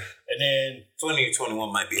 Yeah. And then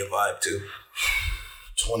 2021 might be a vibe too.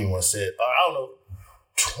 21 said, I don't know,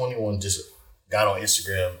 21 just got on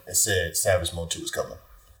Instagram and said Savage Mode 2 is coming.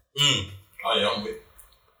 Oh yeah, I'm with.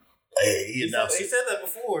 Hey, he announced it. He said that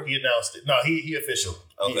before. He announced it. No, he official.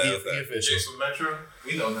 Okay, he official. Jason Metro,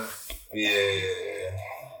 we know that. Yeah.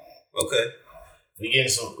 Okay. We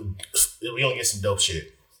gonna get some dope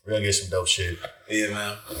shit. Yeah,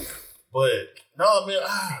 man. But no, man.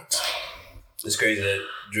 It's crazy that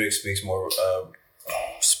Drake speaks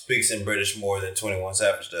in British more than 21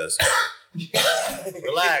 Savage does.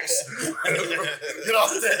 Relax. Get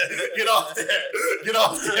off there.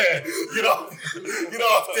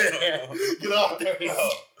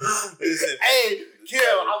 Hey, Kim,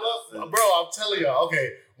 I'm telling y'all, okay,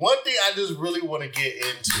 one thing I just really want to get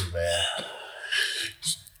into, man.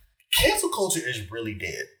 Cancel culture is really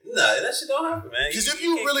dead. Nah, that shit don't happen, man. Because if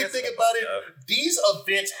you really think about it, these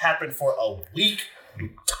events happen for a week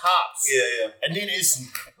tops. Yeah. And then it's,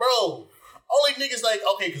 only niggas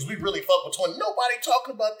okay, because we really fuck with 20. Nobody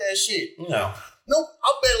talking about that shit. No. Nope.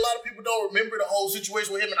 I bet a lot of people don't remember the whole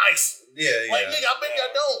situation with him and Ice. Yeah. Nigga, I bet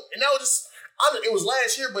y'all don't. And that was just, It was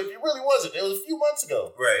last year, but it really wasn't. It was a few months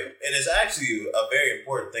ago. Right. And it's actually a very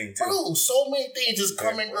important thing, too. Bro, so many things just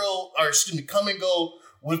come and go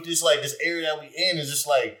with this, like, this area that we in. Is just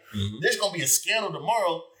like, there's going to be a scandal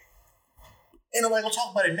tomorrow. Ain't nobody going to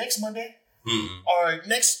talk about it next Monday. Or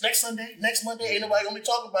next Sunday, next Monday. Ain't nobody going to be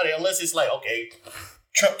talking about it unless it's like, okay,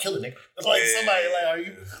 Trump killing nigga. It's like somebody, like, are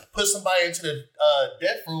you put somebody into the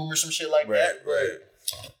death room or some shit like that? Right.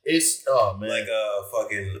 It's, oh, man. Like,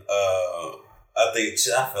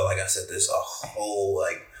 I feel like I said this a whole,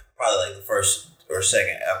 like, probably like the first or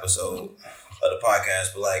second episode of the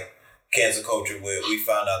podcast, but like cancel culture, where we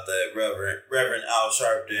found out that Reverend Al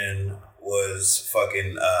Sharpton was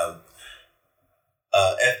fucking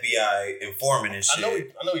FBI informant and shit.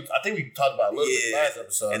 I think we talked about it a little bit last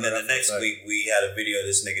episode. And then the next week we had a video of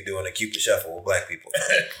this nigga doing a Cupid shuffle with black people.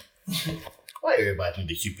 Why everybody think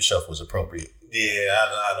the Cupid shuffle was appropriate? Yeah,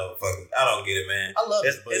 I don't get it, man. I love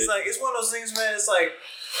it. It's like, it's one of those things, man. It's like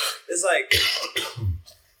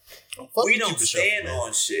we don't stand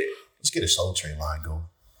on shit. Let's get a Soul Train line going.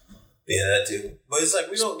 Yeah, that too. But it's like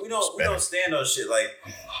we don't stand on shit. Like,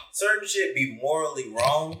 certain shit be morally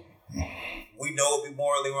wrong. We know it be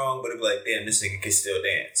morally wrong, but it be like, damn, this nigga can still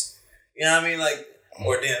dance. You know what I mean? Like,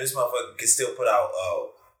 or damn, this motherfucker can still put out a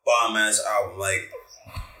bomb ass album. Like,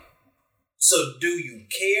 so do you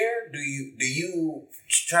care? Do you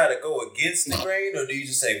try to go against the grain, or do you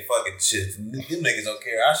just say, fucking shit, them niggas don't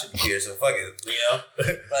care, I shouldn't care, so fuck it, you know?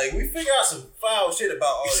 Like, we figure out some foul shit about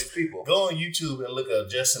all these people. Go on YouTube and look up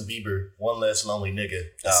Justin Bieber, One Less Lonely Nigga,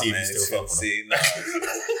 and see if he's still fucking with him.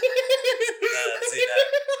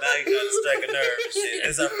 Now you trying to strike a nerve and shit.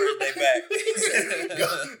 It's our first day back.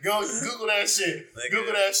 go Google that shit.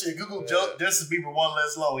 Google that shit. Google Justin Bieber, One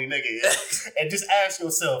Less Lonely Nigga, and just ask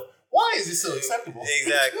yourself, why is it so acceptable?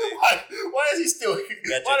 Exactly. Why is he still?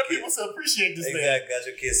 Why do people still appreciate this man? Exactly. Got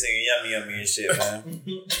your kids singing yummy yummy and shit, man.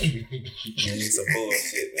 Some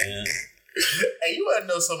bullshit, man. Hey, you want to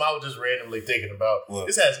know something I was just randomly thinking about? What?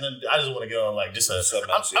 This has nothing. I just want to get on like just a.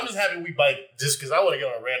 I'm just happy we bite just because I want to get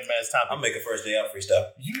on a random ass topic. I'm making first day out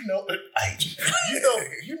freestyle. You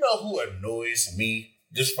know who annoys me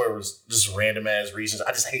just for just random ass reasons.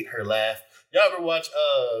 I just hate her laugh. Y'all ever watch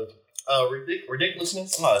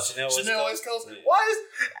Ridiculousness? Oh, Chanel West Coast.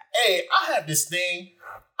 Hey, I have this thing.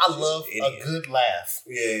 I love a good laugh.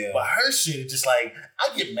 Yeah. But her shit is just like, I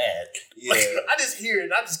get mad. Yeah. Like, I just hear it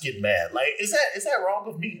and I just get mad. Like, is that wrong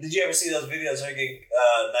of me? Did you ever see those videos of her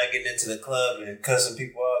not getting into the club and cussing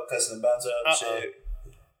people out, cussing the bouncer out and shit?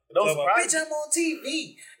 Don't surprise bitch, I'm on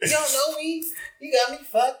TV. You don't know me. You got me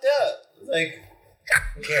fucked up. Like,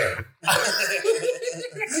 yeah.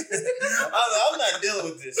 I'm not dealing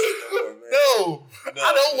with this shit no more, man. No,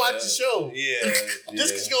 I don't watch the show. Yeah.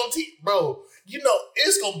 Just because you're going to bro, you know,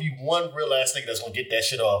 it's going to be one real ass nigga that's going to get that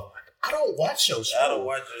shit off. I don't watch your show. I don't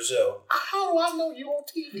watch your show. How do I know you on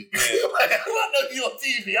TV? Yeah. Like, how do I know you on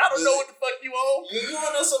TV? I don't know what the fuck you on. You want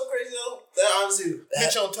to know something crazy though? That honestly,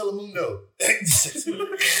 bitch on Telemundo. This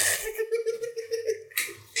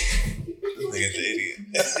nigga's an idiot.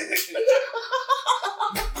 This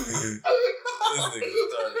nigga's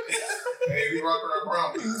retarded. Hey, we rock around brown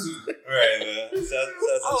people too. Right, man. I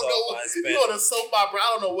don't know. You on a soap opera. I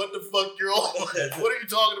don't know what the fuck you're on. What are you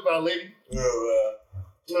talking about, lady?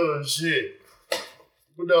 Oh, shit.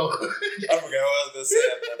 But no. I forgot what I was going to say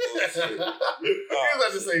after that bullshit. You was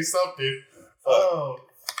about to say something.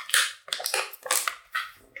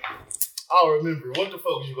 I'll remember. What the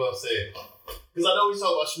fuck was you going to say? Because I know we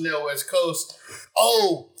talk about Chanel West Coast.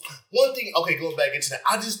 Oh, one thing. Okay, going back into that.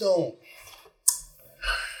 I just don't.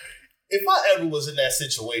 If I ever was in that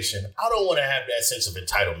situation, I don't want to have that sense of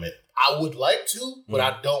entitlement. I would like to, but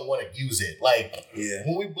I don't want to use it. Like,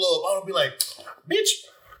 when we blow up, I don't be like, bitch,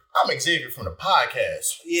 I'm Xavier from the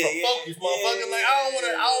podcast. Focus, motherfucker. Like, I don't want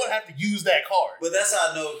to have to use that card. But that's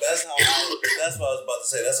how I know. That's what I was about to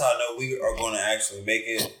say. That's how I know we are going to actually make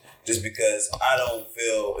it. Just because I don't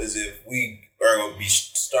feel as if we are going to be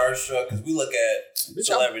starstruck. Because we look at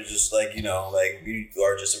celebrities just like, you know, like you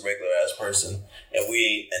are just a regular ass person. And we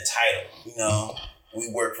ain't entitled. You know,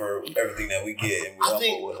 we work for everything that we get. And we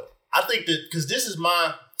I think that, because this is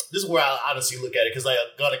where I honestly look at it. Because I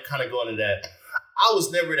got to kind of go into that. I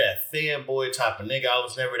was never that fanboy type of nigga. I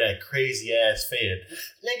was never that crazy ass fan.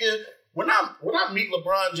 Nigga, when I meet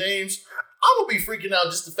LeBron James, I'm going to be freaking out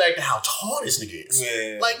just the fact of how tall this nigga is.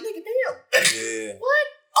 Yeah. Like, nigga, damn. Yeah. What?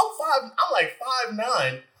 I'm like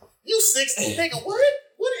 5'9". You 6', nigga, what?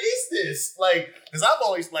 What is this? Like, because I'm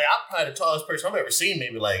always, like, I'm probably the tallest person I've ever seen,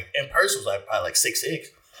 maybe, like, in person was, like, probably, like,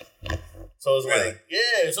 6'6". So it's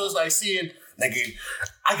like, so it's like seeing Nigga,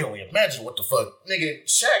 I can only imagine what the fuck. Nigga,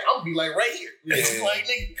 Shaq, I'm gonna be like right here. Yeah. Like,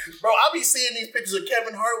 nigga, bro, I be seeing these pictures of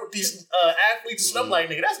Kevin Hart with these athletes, and I'm like,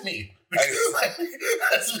 nigga, that's me. Like,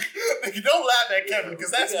 that's me. Nigga, don't laugh at Kevin,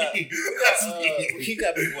 because that's me. That's me. He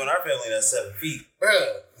got people in our family that's 7 feet.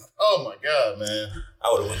 Bruh. Oh my God, man.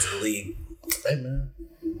 I would have went to the league. Hey, man.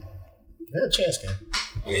 Had a chance, Ken.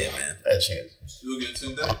 Yeah, man. Had a chance. You'll get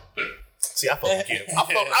tuned down. See, I fuck with Kim. I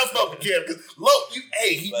fuck with Kim because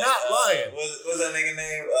he not lying. What's that nigga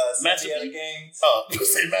name? Master City P? Games. You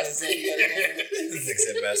say Master P? This nigga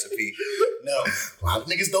said Master P. No. A lot of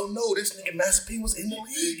niggas don't know this nigga Master P was in the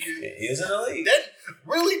league. He was in the league. That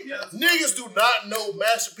really niggas do not know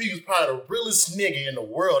Master P was probably the realest nigga in the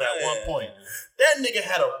world at one point. That nigga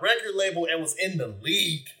had a record label and was in the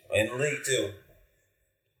league. In the league too.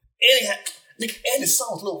 And he had and his song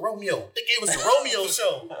was Lil Romeo. They gave us the Romeo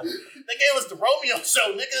show. They gave us the Romeo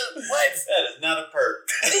show, nigga. What? That is not a perk.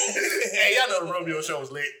 Hey, y'all know the Romeo show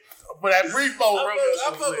was lit. But that brief moment, Romeo show I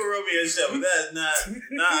was fuck lit. with Romeo show, but that is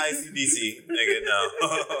not ICDC, nigga. No,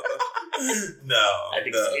 no. That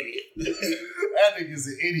nigga's an idiot. That nigga's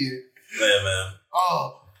an idiot. Yeah, man.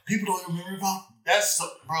 Oh, people don't remember about that's so,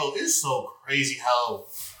 bro. It's so crazy how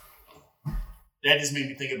that just made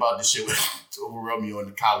me think about this shit with Romeo and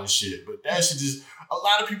the college shit. But that shit just a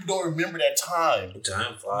lot of people don't remember that time.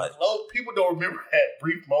 Time flies. People don't remember that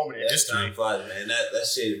brief moment in history. Time flies, man. That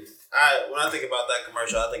shit. When I think about that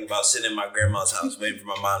commercial, I think about sitting in my grandma's house waiting for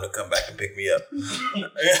my mom to come back and pick me up. You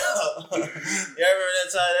remember that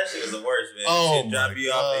time? That shit was the worst, man. Oh, she'd drop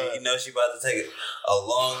you off and you know she about to take a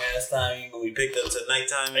long ass time. We picked up to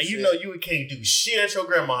nighttime And you know you can't do shit at your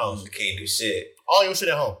grandma's house. You can't do shit. All your shit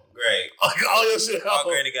at home. Great. All your shit at All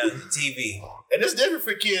home. granny got is the TV. And it's different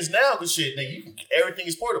for kids now, cause shit, nigga, everything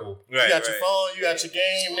is portable. Right, you got your phone, you got your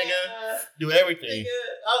game, nigga. Do everything. Nigga,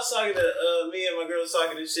 I was talking to me and my girl was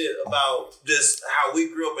talking this shit about just how we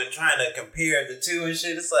grew up and trying to compare the two and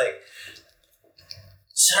shit. It's like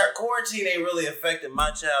quarantine ain't really affected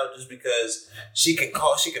my child just because she can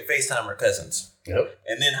FaceTime her cousins. Yep.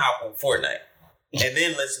 And then hop on Fortnite. And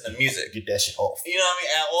then listen to music. Get that shit off. You know what I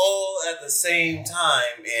mean? All at the same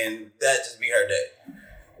time, and that just be her day.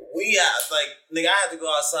 I had to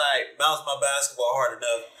go outside, bounce my basketball hard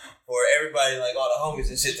enough for everybody, like all the homies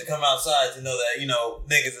and shit, to come outside to know that, you know,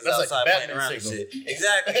 niggas is That's outside like playing around signal. and shit.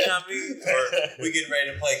 Exactly, you know what I mean? Or we getting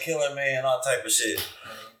ready to play Killer Man, all type of shit.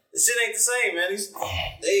 This shit ain't the same, man.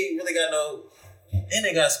 They ain't really got no, and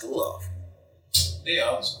they got school off. They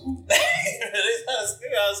out of school. They out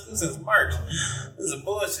of school since March. This is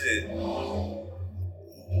bullshit.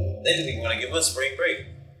 They didn't even want to give us spring break.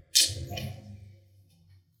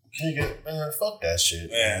 Can't get fuck that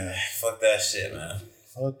shit. Man, fuck that shit, man.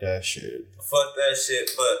 Fuck that shit. Fuck that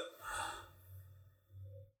shit, but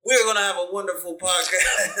we're gonna have a wonderful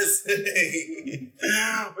podcast. We're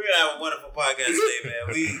gonna have a wonderful podcast today,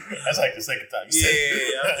 man. That's like the second time.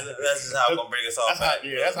 That's just how I'm gonna bring us all back.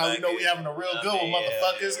 That's how we know we having a real good one,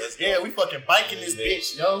 motherfuckers. Yeah, we fucking biking this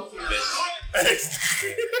bitch, yo.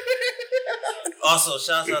 Also,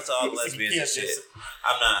 shouts out to all the lesbians and shit.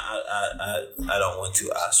 I don't want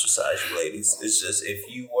to ostracize you ladies. It's just, if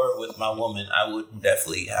you were with my woman, I would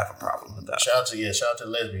definitely have a problem with that. Shout out to the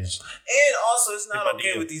lesbians. And also, it's not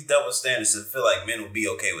okay with these double standards to feel like men would be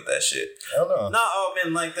okay with that shit. Hell no. Not all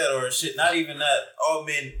men like that, or shit. Not even that. All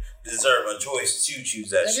men deserve a choice to choose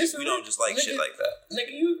that shit. We don't just like shit like that.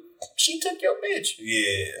 Nigga, she took your bitch.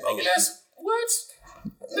 Yeah. Nigga, that's what?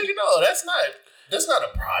 Nigga, no, that's not a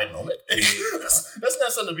pride moment. That's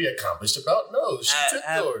not something to be accomplished about. No, she took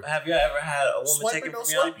yours. Have you ever had a woman take it from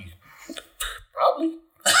you? Probably.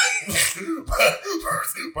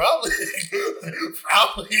 Probably.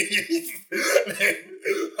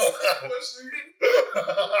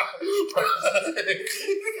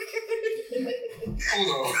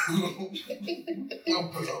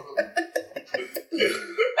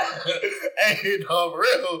 Hey, no,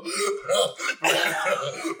 real.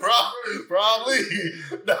 Probably.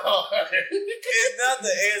 No. It's not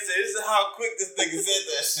the answer. This is how quick this nigga said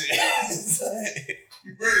that shit. He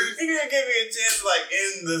didn't give me a chance, like,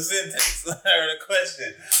 in the sentence or the question.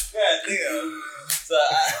 God damn. So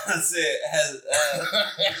I said,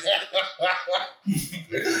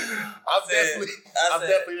 I've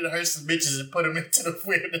definitely hurt some bitches and put them into the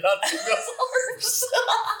weird that I think that's worse.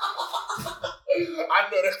 I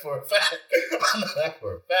know that for a fact.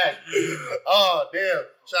 Oh, damn.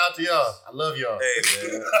 Shout out to y'all. I love y'all. Hey,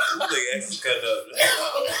 man. You think X is cut up.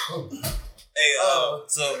 Hey,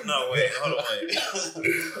 so no, wait, hold on, wait.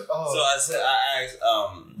 So I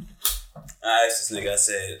asked this nigga, I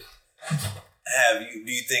said,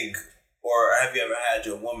 do you think, or have you ever had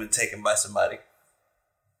your woman taken by somebody?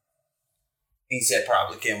 He said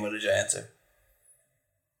probably. Kim, what did you answer?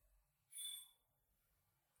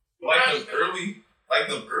 Like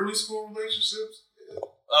them early school relationships? Yeah.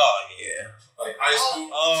 Oh, yeah. Like high school?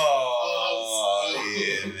 Oh,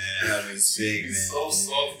 yeah, man. That'd be sick, man. So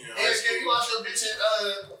soft in high school. You lost your bitch in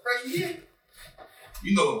freshman year?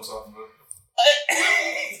 You know what I'm talking about.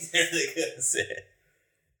 Really good said.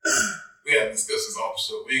 We have discussions off the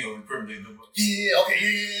show. We ain't gonna incriminate nobody. Yeah, okay,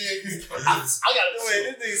 yeah. I gotta Wait,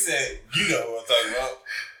 this nigga said, you know what I'm talking about.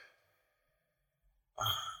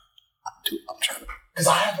 Dude, I'm trying to. Because I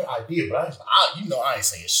have an idea, but I ain't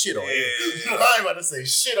saying shit on it. I ain't about to say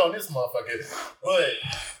shit on this motherfucker. But,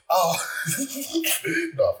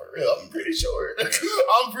 no, for real, I'm pretty sure.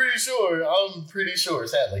 I'm pretty sure,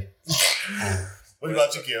 sadly. What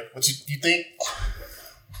about you, Kim? What you think?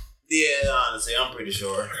 Yeah, honestly, I'm pretty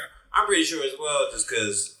sure. I'm pretty sure as well, just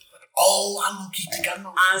because. Oh, I low-key think I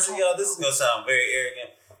know. Honestly, y'all, this is going to sound very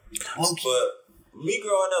arrogant. Low-key. But me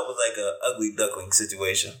growing up was like an ugly duckling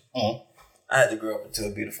situation. Mm-hmm. I had to grow up into a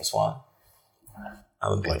beautiful swan.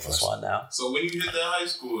 I'm a beautiful swan now. So when you hit that high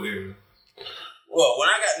school era? Well,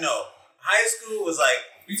 high school was like.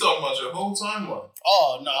 You talking about your whole timeline?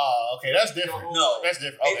 Oh, no, okay, that's different. No. That's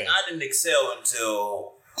different. Okay. I didn't excel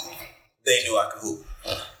until they knew I could hoop.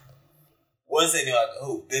 Once they knew I could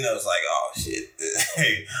hoop, then it was like, oh shit,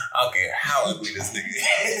 hey, I don't care how ugly this nigga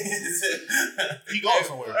is. He going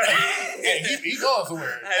somewhere. Hey, he going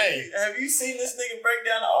somewhere. Have you seen this nigga break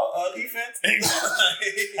down defense?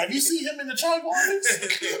 Have you seen him in the tribal office?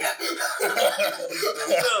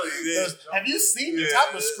 Have you seen the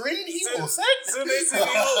type of screen he will set? Soon they see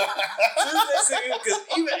me hoop. Because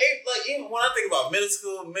even when I think about middle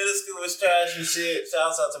school is trash and shit.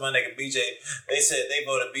 Shouts out to my nigga BJ. They said they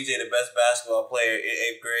voted BJ the best basketball player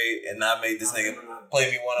in 8th grade, and I made this nigga play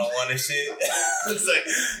me one-on-one and shit. It's like,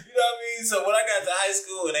 you know what I mean? So when I got to high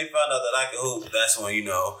school and they found out that I could hoop, that's when, you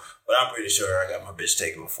know. But I'm pretty sure I got my bitch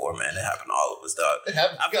taken before, man. It happened to all of us, dog. It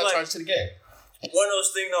happened. I feel like to the game. One of those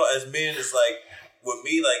things, though, as men, it's like, with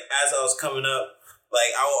me, like, as I was coming up, like,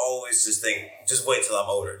 I would always just think, just wait till I'm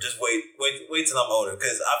older. Just wait till I'm older.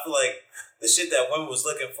 Because I feel like the shit that women was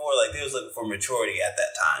looking for, like, they was looking for maturity at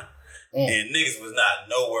that time. And niggas was not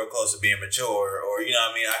nowhere close to being mature, or, you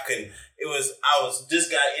know what I mean? I was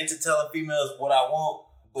just got into telling females what I want,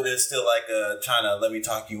 but it's still like trying to let me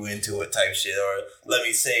talk you into it type shit, or let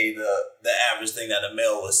me say the average thing that a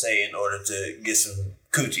male would say in order to get some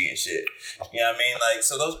coochie and shit. You know what I mean? Like,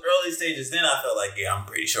 so those early stages, then I felt like, yeah, I'm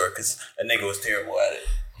pretty sure, because a nigga was terrible at it.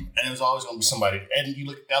 And there's always going to be somebody, and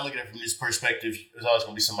I look at it from this perspective, there's always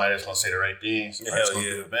going to be somebody that's going to say the right things, somebody that's going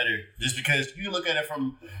to do it better. Just because you look at it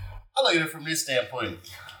I look at it from this standpoint.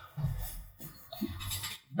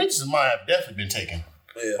 Bitches of mine have definitely been taken.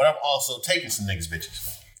 Yeah. But I've also taken some niggas'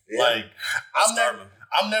 bitches. Yeah. Like,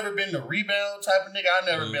 I've never been the rebound type of nigga. I've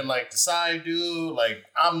never been like the side dude. Like,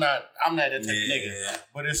 I'm not that type of nigga.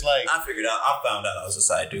 But it's like, I found out I was a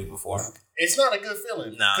side dude before. It's not a good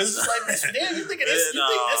feeling. Nah. Because it's like, damn, you think of this? You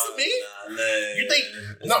think this of me? Nah, you think,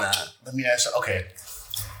 no. Not. Let me ask you, okay.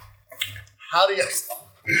 How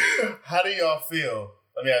do y'all feel?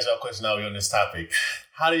 Let me ask y'all a question now on this topic.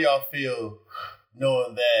 How do y'all feel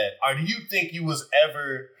knowing that, or do you think you was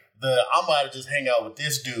ever I might have just hang out with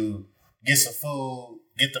this dude, get some food,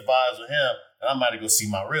 get the vibes with him, and I might go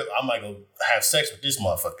see I might go have sex with this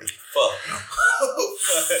motherfucker. Fuck.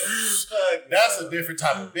 That's a different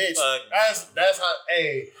type of bitch. That's how,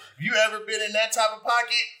 hey, if you ever been in that type of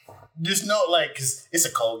pocket, just know, like, because it's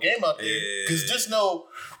a cold game out there. Because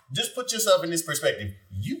just put yourself in this perspective.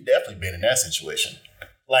 You've definitely been in that situation.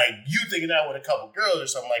 Like, you thinking out with a couple girls or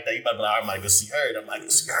something like that, you might be like, I might go see her, and I might go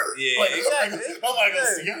see her. Yeah, like, exactly. I might go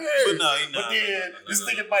see her. But then, just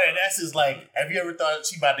thinking about it, that's just like, have you ever thought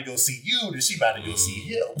she about to go see you, then she about to go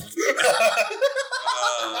see him?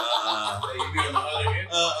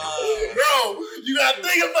 Bro, you gotta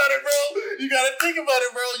think about it, bro. You gotta think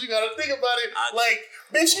about it. Like,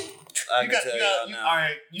 bitch, all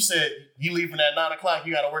right, you said you leaving at 9 o'clock.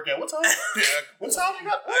 You got to work at what time? What time you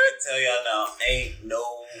got? I can tell y'all now, ain't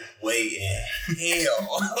no way in hell.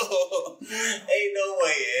 Ain't no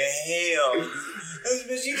way in hell.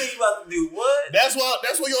 Bitch, you think you about to do what? That's why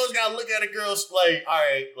you always got to look at a girl's like, all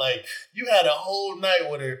right, like, you had a whole night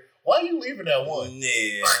with her. Why you leaving at 1?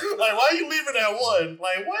 Yeah. Like, why you leaving at 1?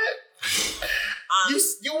 Like, what? You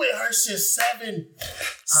with her since 7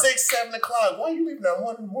 o'clock. Why you leaving at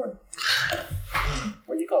 1 in the morning?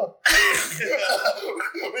 Where you going? You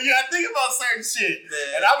gotta think about certain shit.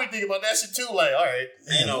 Yeah. And I be thinking about that shit too. Like, all right.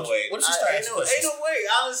 Ain't no way. What if she starts ain't no way.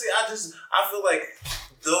 Honestly, I feel like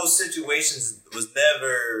those situations was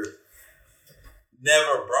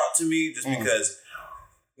never brought to me just because,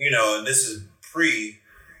 you know, and this is pre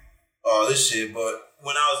all this shit, but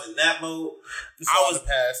when I was in that mode, I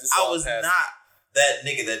was not that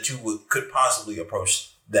nigga that you could possibly approach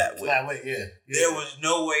that way. That way, yeah. There was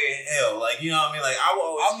no way in hell. Like, you know what I mean? Like, I would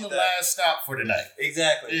always I'm the last stop for the night.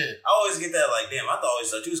 Exactly. Yeah. I always get that, like, damn, I always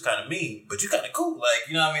thought you was kind of mean, but you kind of cool. Like,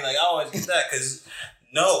 you know what I mean? Like, I always get that because,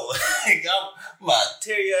 no, like, I'm about to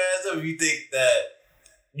tear your ass up if you think that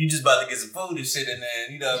you just about to get some food and shit in there.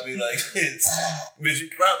 And, you know what I mean? Like, but you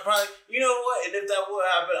probably, you know what? And if that would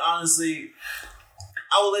happen, honestly,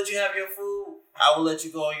 I will let you have your food. I will let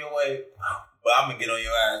you go on your way. But I'm gonna get on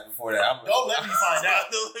your ass before that. Don't let me find out.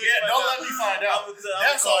 Don't let me find out.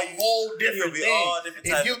 That's a whole different thing.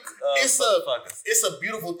 It's a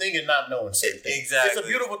beautiful thing in not knowing certain things. Exactly. It's a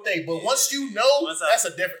beautiful thing. But once you know, that's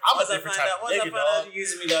a different. I'm a different type of nigga, dog. You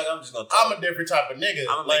using me, dog, I'm just gonna talk. I'm a different type of nigga.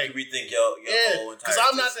 I'm gonna make you rethink your whole entire. Because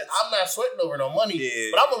I'm not sweating over no money.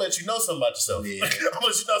 Yeah. But I'm gonna let you know something about yourself. Yeah. I'm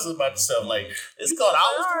gonna let you know something about yourself. Like, you thought I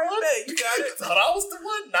was the one? You got it. Thought I was the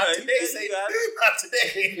one? Not today, say not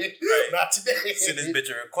today. Not today. Send this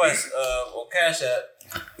bitch a request on Cash App.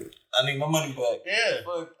 I need my money back. Yeah.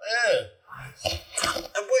 Yeah.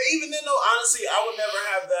 But even then, though, honestly, I would never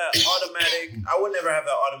have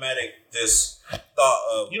that automatic just thought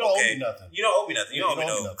of, you don't owe me nothing. You don't owe me nothing. You don't owe me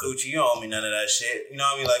no coochie. You don't owe me none of that shit. You know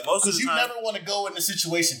what I mean? Like, most of the time. Because you never want to go in the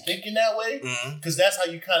situation thinking that way. Because that's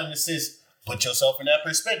how you kind of, in a sense, put yourself in that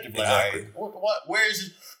perspective. Like, exactly. What? Where is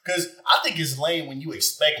it? Because I think it's lame when you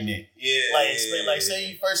expecting it. Yeah. Like say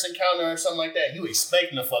you first encounter or something like that, you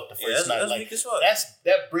expecting to fuck the first night. That's like fuck.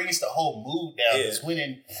 That brings the whole mood down. Because when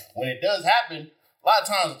it does happen, a lot of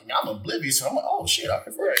times I'm oblivious. So I'm like, oh shit, all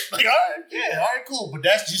right. Like, all right, cool. But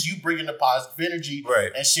that's just you bringing the positive energy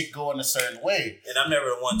and shit going a certain way. And I'm never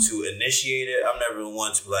the one to initiate it. I'm never the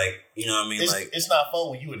one to, like, you know what I mean? It's not fun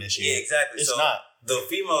when you initiate it. Yeah, exactly. It's not. The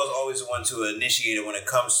female is always the one to initiate it when it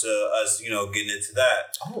comes to us, you know, getting into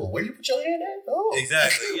that. Oh, where you put your hand at? Oh.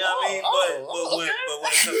 Exactly. You know what I mean? But when it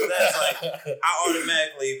comes to that, it's like, I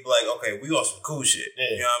automatically be like, okay, we on some cool shit.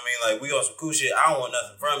 Yeah. You know what I mean? Like, we on some cool shit. I don't want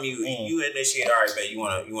nothing from you. You initiate, all right, babe, you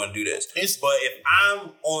wanna do this. But if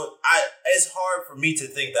I'm on, it's hard for me to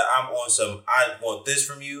think that I'm on some, I want this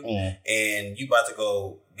from you, and you about to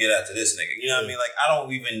go get after this nigga. You know what I mean? Like, I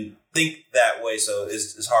don't even think that way, so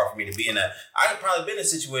it's hard for me to be in that. I've probably been in a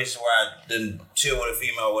situation where I didn't chill with a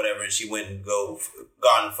female or whatever, and she went and gone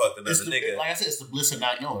and fucked another nigga. Like I said, it's the bliss of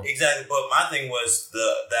not knowing. Exactly, but my thing was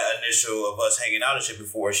that initial of us hanging out and shit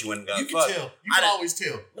before she went and got fucked. You can tell. You can always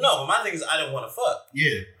tell. No, but my thing is I didn't want to fuck.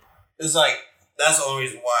 Yeah. It's like, that's the only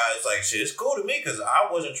reason why it's like, shit, it's cool to me because I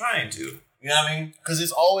wasn't trying to. You know what I mean? Because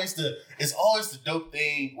it's always the dope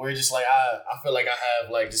thing where it's just like I feel like I have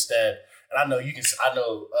like just that, and I know you can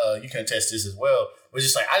attest this as well. But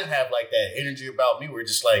just like I just have like that energy about me where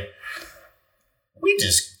it's just like we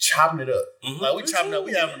just chopping it up. Mm-hmm. Like we chopping up,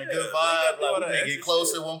 we having a good vibe. Like we may get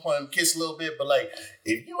close at one point, kiss a little bit, but like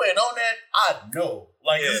if you ain't on that, I know.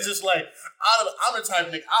 Like it's just like I'm the type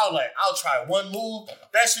of nigga. I'll try one move.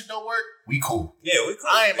 That shit don't work. We cool. Yeah, we cool.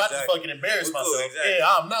 I ain't about to fucking embarrass myself. Cool, exactly.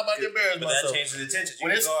 Yeah, I'm not about to embarrass myself. But that changes the attention.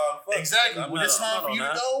 When it's when it's time for you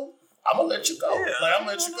to go, I'm gonna let you go. Yeah, like I'm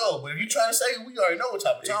gonna let you go. But if you trying to say, we already know what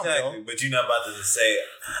type of time. Exactly. But you're not about to say,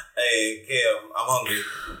 "Hey, Kev, I'm hungry.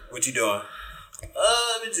 What you doing?"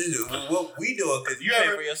 What we doing? Because you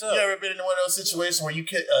pay for yourself. You ever been in one of those situations where you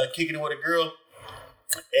kicking it with a girl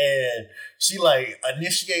and she like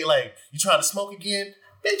initiate like you trying to smoke again?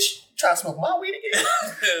 Bitch, you trying to smoke my weed again?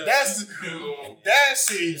 that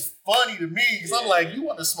shit is funny to me because I'm like, you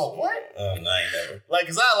want to smoke what? Oh, no, I ain't never. Like,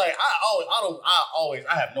 cause I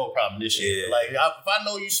have no problem initiating. Yeah. Like, if I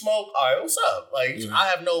know you smoke, all right, what's up? Like, I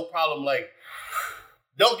have no problem. Like,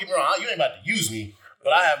 don't get me wrong, you ain't about to use me.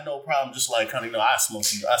 But I have no problem just like kind of, I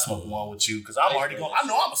smoke one with you because I'm already going, I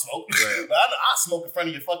know I'm a smoke. Right. But I smoke in front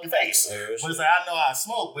of your fucking face. Yeah, but it's like, I know I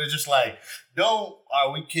smoke, but it's just like,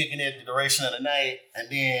 are we kicking it the duration of the night? And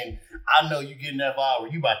then I know you getting that vibe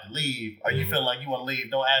where you about to leave or you feel like you want to leave.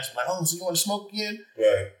 Don't ask me like, oh, so you want to smoke again?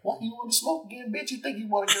 Right. What, you want to smoke again, bitch? You think you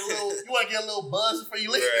want to get a little buzz before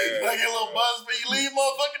you leave? Right. You want to get a little buzz before you leave,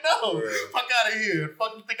 motherfucker? No. Right. Fuck out of here.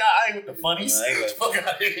 Fuck you think I ain't with the funnies? Fuck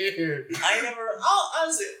out of here. I ain't never,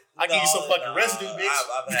 honestly. I give you some fucking residue, bitch.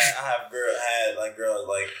 I have girls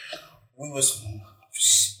like we would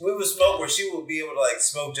smoke where she would be able to like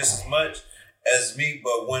smoke just as much as me,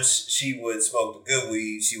 but once she would smoke the good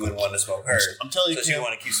weed, she wouldn't want to smoke hers. I'm telling you, so she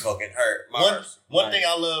want to keep smoking her. One thing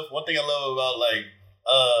I love about like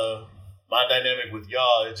my dynamic with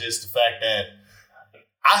y'all is just the fact that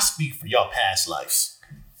I speak for y'all past lives.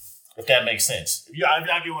 If that makes sense, y'all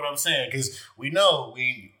get what I'm saying, because we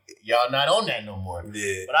y'all not on that no more.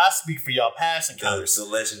 Yeah. But I speak for y'all past encounters. The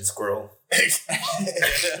legend scroll. hey,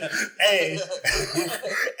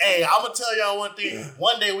 I'm gonna tell y'all one thing.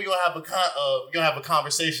 One day we gonna have a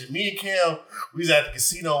conversation. Me and Cam, we was at the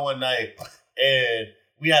casino one night, and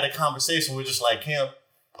we had a conversation. We're just like, Cam,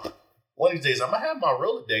 one of these days I'm gonna have my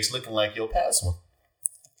Rolodex looking like your past one.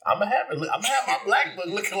 I'm gonna have my black book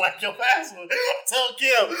looking like your past one.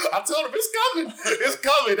 I told him it's coming. It's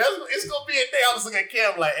coming. It's gonna be a day. I was looking at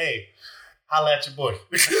Cam like, hey, holla at your boy.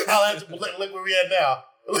 Holla at your boy. Look where we at now.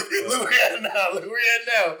 Look where we at now. Look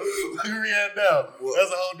where we at now.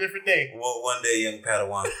 That's a whole different day. Well, one day, young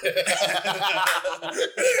Padawan.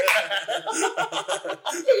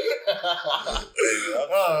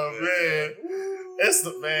 Oh man, it's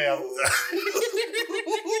the man.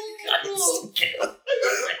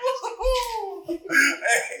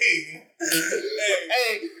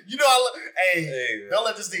 Hey, you know don't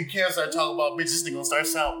let this nigga Cam start talking about bitches. This nigga gonna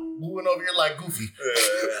start moving over here like Goofy.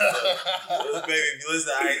 Baby, if you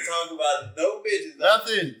listen, I ain't talking about no bitches.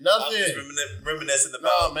 Nothing. I'm just reminiscing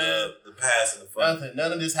about the past and the fun. Nothing.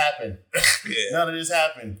 None of this happened. Yeah. None of this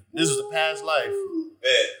happened. This was a past life.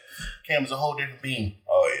 Yeah. Cam is a whole different being.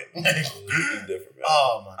 Oh yeah, he's different, man.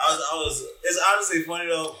 Oh my. It's honestly funny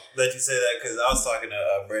though that you say that because I was talking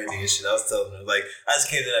to Brandy and shit. I was telling her like I just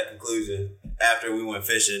came to that conclusion after we went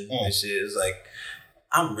fishing and shit. It was like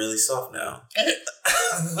I'm really soft now.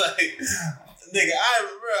 Like nigga,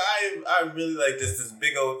 I'm really like this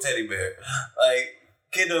big old teddy bear. Like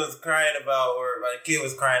kid was crying about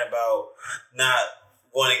not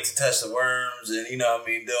wanting to touch the worms and you know what I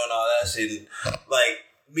mean doing all that shit and, like.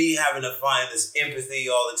 Me having to find this empathy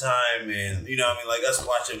all the time and, you know what I mean, like us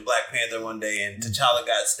watching Black Panther one day and T'Challa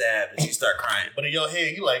got stabbed and she started crying. But in your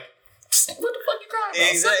head, you like, what the fuck you crying about?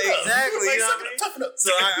 Exactly. Like, you know what I mean? Toughen up.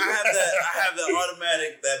 So I have the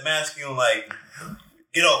automatic, that masculine, like,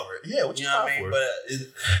 get over it. Yeah, what you know what I mean? But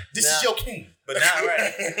this is your king. But now,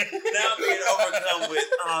 right. Now I'm being overcome with,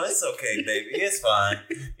 oh, it's okay, baby. It's fine.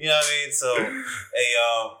 You know what I mean? So, hey,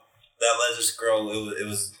 that Legends girl, it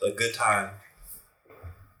was a good time.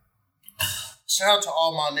 Shout out to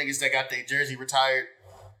all my niggas that got their jersey retired.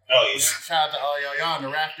 Oh, yeah. Shout out to all y'all in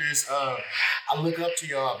the Raptors. I look up to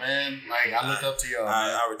y'all, man. Like, I look up to y'all.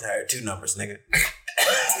 I retired 2 numbers, nigga.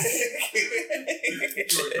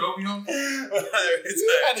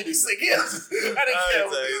 That nigga sick.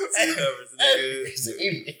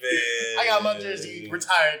 I got my jersey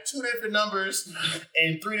retired 2 different numbers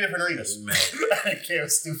in 3 different arenas. Man.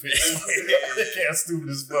 Cam's stupid. Cam's stupid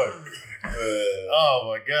as fuck. Oh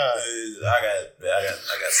my god! I got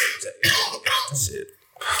shit.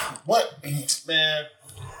 What, man?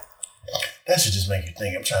 That should just make you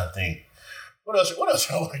think. I'm trying to think. What else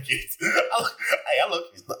y'all want to get? I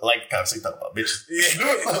like the conversation talking about bitches. Yeah.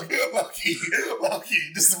 Low key.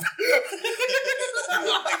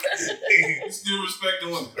 Still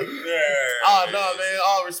respecting women. Oh no, man!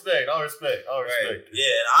 All respect. Right.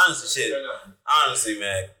 Yeah, and honestly,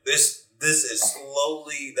 man, this is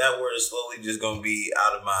slowly, that word is slowly just gonna be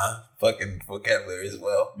out of my fucking vocabulary as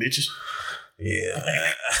well. Bitches. Yeah.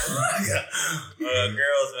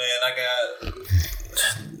 Girls, man,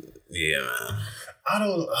 yeah, man.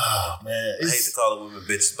 Oh man. I hate to call the women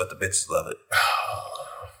bitches, but the bitches love it.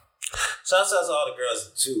 Shouts out to all the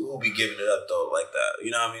girls too who be giving it up though like that.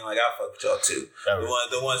 You know what I mean? Like I fuck with y'all too.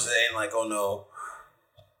 The ones that ain't like, oh no,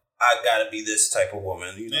 I gotta be this type of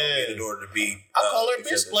woman, you know, in order to be. I call her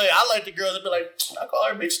bitch play. I like the girls that be like, I call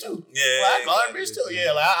her bitch too. Yeah, I call her bitch too.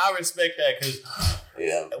 Yeah, like I respect that because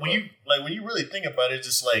when you really think about it, it's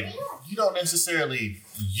just like you don't necessarily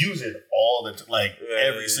use it all the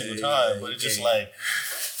every single time, but it's just like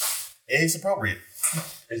it's appropriate.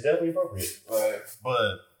 It's definitely appropriate.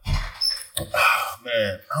 But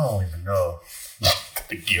man, I don't even know.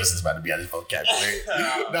 The Gills is about to be out of his vocabulary.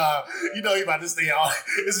 Nah, you know he about to stay on.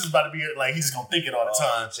 This is about to be like he's just gonna think it all the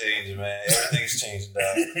time. Changing, man. Everything's changing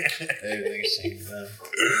now. Everything's changing now.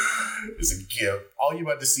 It's a gift. All you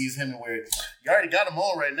about to see is him wear. You already got him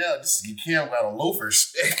on right now. This is Cam got on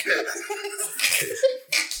loafers.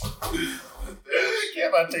 Cam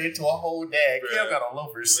about to turn into a whole dad. Cam got on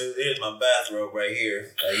loafers. Here's my bathrobe right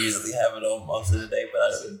here. I usually have it on most of the day, but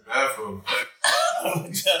I didn't. Bathroom.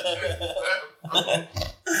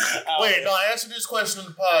 Wait, no, answer this question on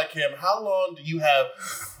the pod, Cam. How long do you have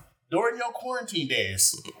during your quarantine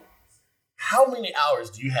days? How many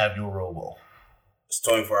hours do you have your robo? It's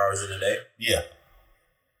 24 hours in a day. Yeah.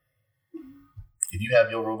 If you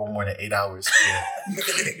have your robo more than 8 hours, Cam,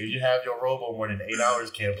 if you have your robo more than 8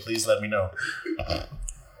 hours, Cam, please let me know.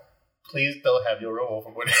 Please don't have your robo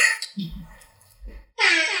for more than.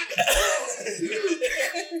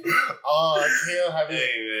 Oh, Cam, have it.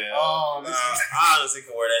 Hey, man. Oh, honestly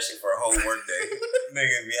can wear that shit for a whole work day.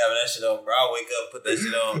 Niggas be having that shit on, bro. I wake up, put that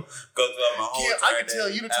shit on, go throughout my whole I can tell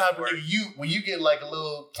you the type of nigga when you get like a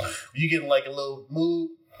little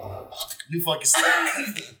mood, you fucking take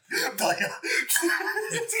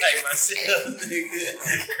myself,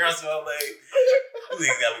 nigga. Cross my leg.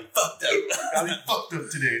 Nigga got me fucked up.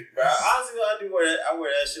 Today. Bro, honestly, I wear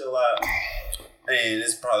that shit a lot. And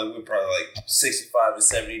we're probably like 65 to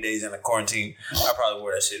 70 days in a quarantine. I probably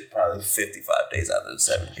wear that shit probably 55 days out of the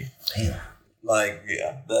 70. Damn. Like,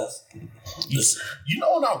 yeah, that's... You know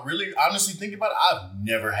what I really honestly think about it? I've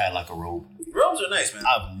never had like a robe. Robes are nice, man.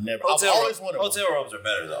 I've always wanted a robe. Hotel robes are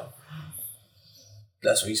better, though.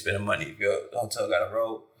 That's when you spend the money. If your hotel got a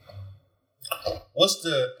robe. What's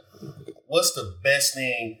the best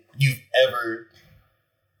thing you've ever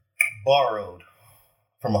borrowed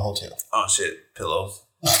from a hotel? Oh, shit. Pillows.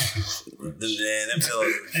 Them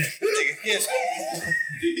pillows.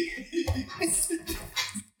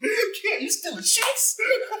 Can't you steal the sheets?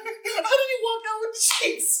 How did you walk out with the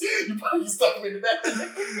sheets? You probably stuck them in the back. This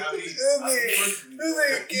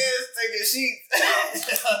nigga can't take a sheet.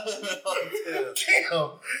 Damn.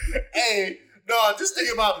 Hey, no, just think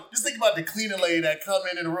about the cleaning lady that come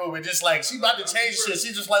in the room and just like she about to change shit.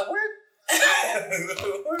 She's just like, where are they?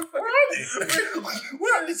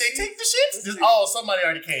 Where did they take the shits? Somebody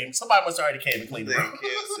already came. Somebody must have already came and cleaned the room.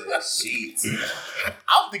 Sheets.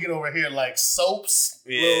 I'm thinking over here like soaps.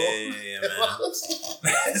 Yeah, man.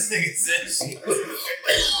 This nigga said sheets.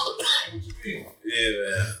 Yeah,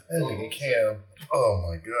 man. That nigga Cam. Oh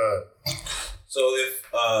my god. So if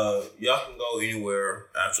y'all can go anywhere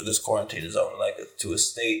after this quarantine is over, like to a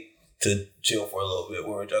state to chill for a little bit,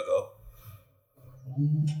 where would y'all go?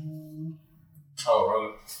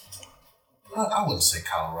 Colorado. I wouldn't say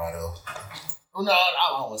Colorado. No,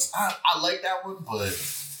 I like that one, but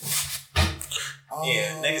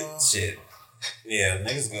yeah, niggas shit. Yeah,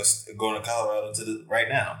 niggas going to Colorado right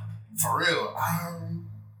now. For real, I don't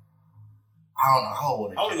know how I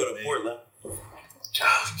want to. I want to go to Portland.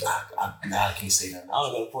 I can't say nothing. I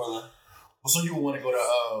want to go to Portland. So you would want to go to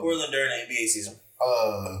Portland during the NBA season?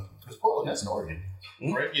 Because Portland, that's in Oregon,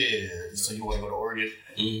 right? Yeah. So you want to go to Oregon?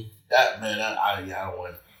 Mm-hmm. That man, I don't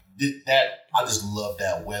want that. I just love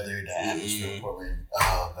that weather, the atmosphere of Portland.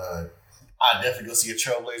 I definitely go see a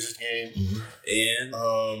Trailblazers game. Mm-hmm.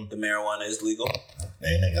 And the marijuana is legal.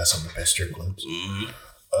 Man, they got some of the best strip clubs. Mm-hmm.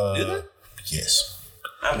 Do they? Yes.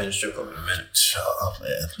 I've been in a strip club in a minute. Shut up,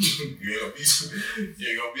 man. You ain't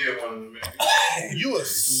gonna be at one of them, man. You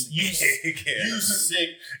sick.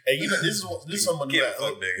 And you know this is someone who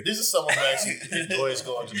actually enjoys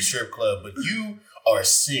going to the strip club, but you are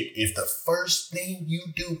sick if the first thing you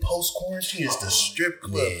do post quarantine is the strip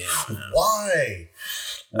club. Yeah. Why?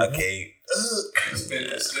 Okay.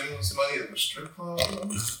 Spend some money at the strip club.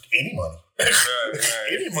 Any money.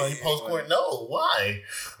 Any money post quarantine. No, why?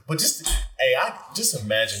 But I just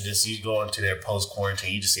imagine this. You go into their post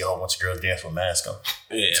quarantine, you just see a whole bunch of girls dance with masks on.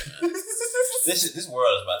 Yeah. This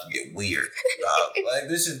world is about to get weird. Like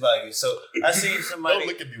this is about to get so. I seen somebody. Don't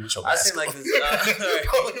look at me with your mask. I seen like this.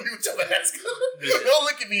 Don't look at me with your mask. Don't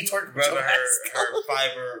look at me twerking with your mask. Her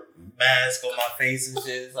fiber mask on my face and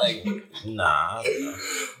shit. It's like nah.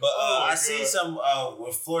 But I seen some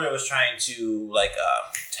when Florida was trying to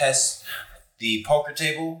test the poker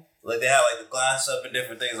table. Like they had like the glass up and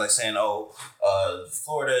different things, like saying,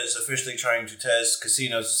 Florida is officially trying to test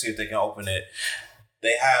casinos to see if they can open it.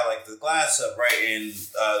 They had like the glass up, right, and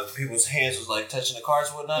people's hands was like touching the cards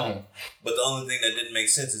and whatnot. Mm-hmm. But the only thing that didn't make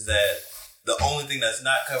sense is that the only thing that's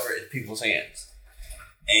not covered is people's hands.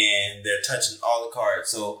 And they're touching all the cards.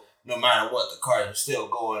 So no matter what, the cards are still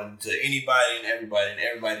going to anybody and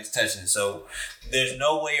everybody's touching it. So there's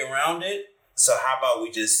no way around it. So how about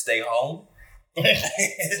we just stay home?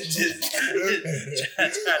 just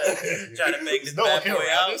try to make this bad boy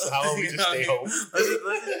out. How about we just stay home? Let's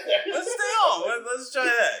stay home. Let's try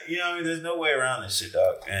that. You know what I mean? There's no way around this shit,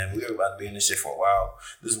 dog. And we're about to be in this shit for a while.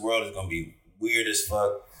 This world is gonna be weird as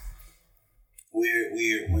fuck. Weird.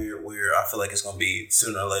 I feel like it's gonna be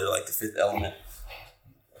sooner or later like the Fifth Element.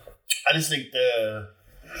 I just think the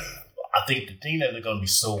thing that is going to be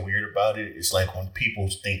so weird about it is like when people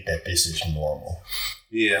think that this is normal.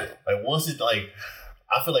 Yeah. Like once it's like,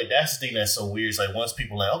 I feel like that's the thing that's so weird. It's like once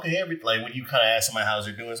people like, okay, like when you kind of ask somebody how's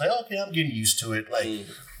they're doing, it's like, okay, I'm getting used to it. Like,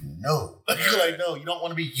 no. You're like, no, you don't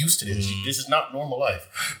want to be used to this. This is not normal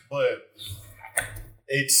life. But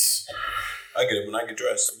it's... I get it when I get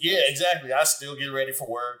dressed. Yeah, exactly. I still get ready for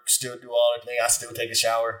work, still do all the things. I still take a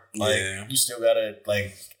shower. Like, you still got to,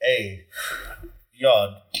 like, hey,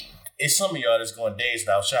 y'all... It's some of y'all that's going days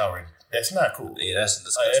without showering. That's not cool. Yeah, that's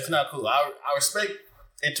disgusting. That's not cool. I respect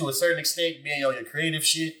and to a certain extent, being on your creative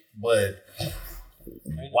shit, but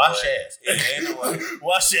wash your ass. Yeah, ain't no way.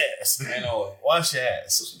 Wash your ass. Ain't no way. Wash your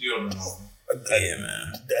ass. You don't know. Yeah,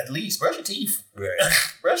 man. At least brush your teeth. Right.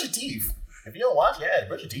 Brush your teeth. If you don't wash your ass,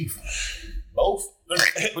 brush your teeth. Both.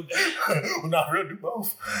 Well, not real, do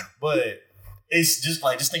both. But it's just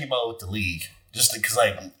think about with the league. Just because,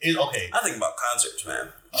 okay. I think about concerts,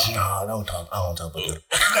 man. No, I don't talk about that.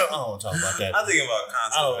 I don't talk about that. I think about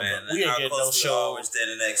concerts, man. We ain't getting no show. We're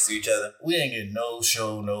standing next to each other. We ain't getting no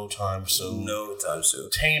show, no time soon. No time soon.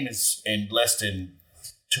 Tame is in less than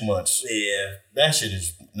 2 months. Yeah. That shit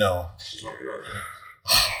is, no. Yeah,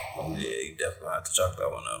 you definitely have to chalk that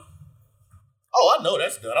one up. Oh, I know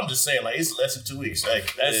that's done. I'm just saying, it's less than 2 weeks.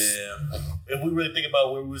 That's if we really think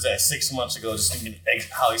about where we was at 6 months ago, just thinking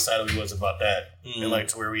how excited we was about that, and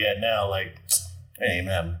to where we at now, it ain't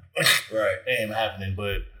happening. Right, it ain't happening.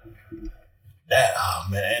 But that, oh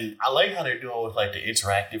man, and I like how they're doing with the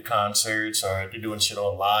interactive concerts, or they're doing shit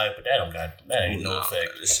on live, but that ain't no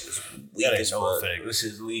effect. This is weak as fuck. This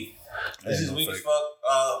is weak. This is weak as fuck.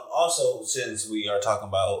 Also, since we are talking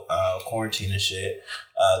about quarantine and shit,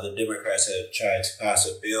 the Democrats have tried to pass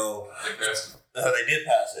a bill. They did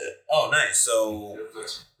pass it. Oh, nice. So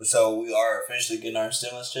we are officially getting our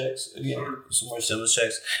stimulus checks again. Sure. Some more stimulus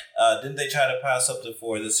checks. Didn't they try to pass something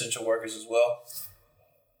for the essential workers as well?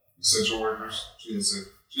 Essential workers? She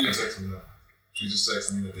didn't text me that. She just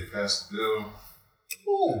texted me that they passed the bill.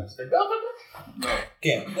 Ooh, the governor? No.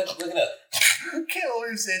 Cam, look it up. Kim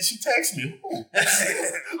already said she texted me. Ooh.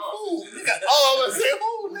 Ooh, you got, I was gonna say,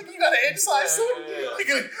 ooh, nigga, you got an inside suit?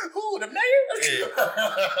 Nigga, who, the mayor? We're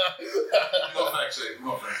gonna fact check.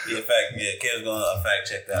 Yeah, Kim's gonna fact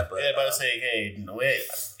check that. But about to say, hey, wait,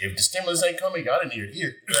 if the stimulus ain't coming, y'all didn't hear it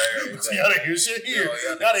here. Right, exactly. Y'all didn't hear shit here.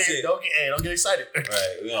 Don't get excited.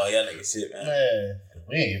 Right, we all y'all niggas shit, man.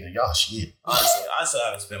 We ain't even y'all shit. Honestly, I still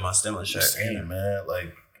haven't spent my stimulus check. Damn, man,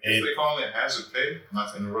 if they call it hazard pay,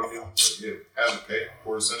 not to interrupt you, but yeah, hazard pay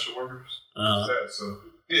for essential workers. So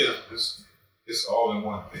yeah, it's all in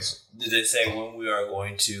one, basically. Did they say when we are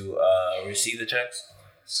going to receive the checks?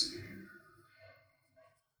 Let's see.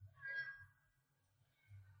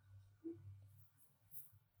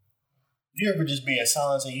 You ever just be in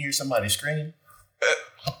silence and you hear somebody scream?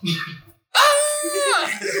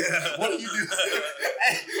 What do you do?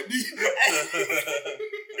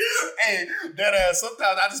 Hey, that ass.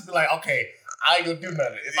 Sometimes I just be like, okay, I ain't gonna do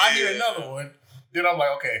nothing. If I hear another one, then I'm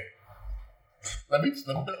like, okay, let me check.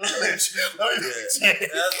 That's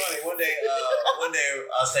funny. One day I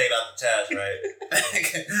was taking out the trash, right?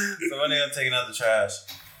 So one day I'm taking out the trash,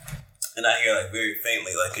 and I hear very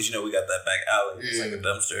faintly, cause we got that back alley. It's like a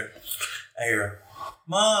dumpster. I hear,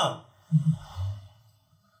 Mom,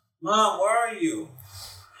 where are you?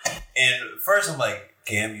 And first I'm like,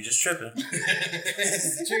 Cam, you just tripping.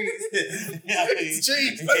 It's the trees. It's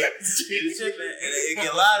trees. It's tripping. And it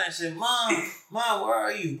get loud and shit. Mom, where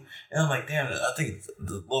are you? And I'm like, damn, I think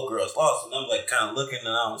the little girl's lost. And I'm kind of looking and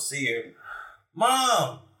I don't see her.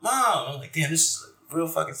 Mom. I'm like, damn, this is real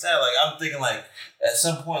fucking sad. I'm thinking at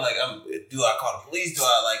some point, do I call the police? Do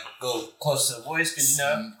I go close to the voice? Cause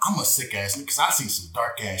I'm a sick ass nigga. Cause I see some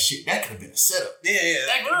dark ass shit. That could have been a setup. Yeah.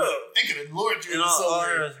 They could have lured you into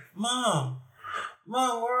somewhere.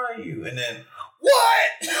 Mom, where are you? And then,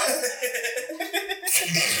 what?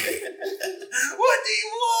 What do you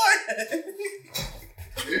want?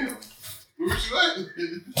 Damn. Where was you at?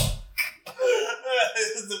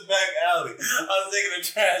 This is the back alley. I was taking the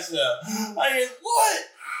trash out. I hear, what?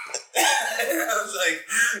 I was like,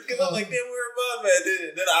 because I'm like, damn, where Mom at?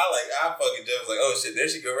 Then I fucking jumped. Oh shit, there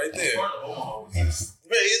she go right there.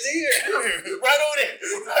 But he's here. Right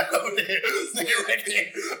over there. Nigga right there.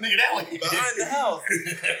 Nigga that way. Behind the house.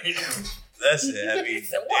 That shit had me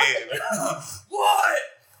dead. What?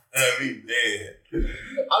 Had me dead.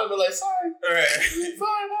 I'd have been like, sorry. Right. Sorry,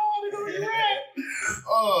 Mom. I didn't know where you at.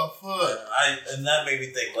 Oh, fuck. And that made me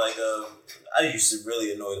think, I used to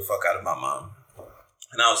really annoy the fuck out of my mom.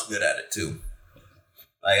 And I was good at it, too.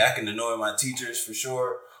 I can annoy my teachers, for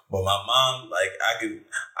sure. But my mom,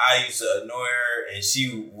 I used to annoy her, and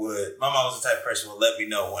my mom was the type of person who would let me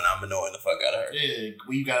know when I'm annoying the fuck out of her. Yeah,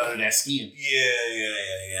 when you got under that skin.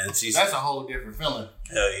 Yeah. And that's a whole different feeling.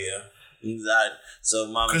 Hell yeah. So,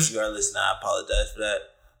 Mom, if you are listening, I apologize for that.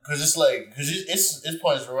 Because it's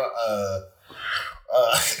points for,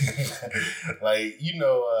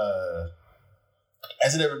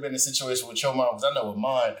 has it ever been a situation with your mom? Because I know with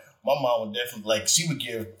mine, my mom would definitely, like, she would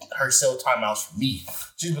give herself timeouts for me.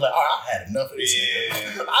 She'd be like, all right, I've had enough of this.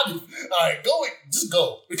 Yeah. All right, just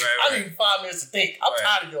go. Right. I need 5 minutes to think. I'm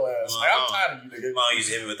tired of your ass. Like, I'm tired of you, nigga. Mom used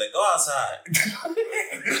to hit me with that, go outside.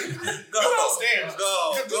 Go downstairs.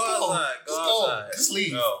 Go outside. Go outside. Just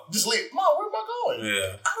leave. Go. Just leave. Mom, where am I going?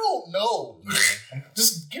 Yeah. I don't know.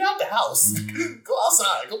 Just get out the house. Go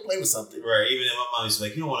outside. Go play with something. Right. Even if my mom used to be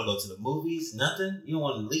like, you don't want to go to the movies? Nothing? You don't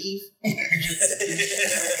want to leave? I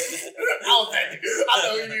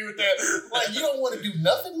know you mean with that. Like, you don't want to do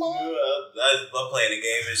nothing, Mom? I'm playing a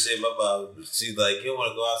game and shit. My mom, she's like, you don't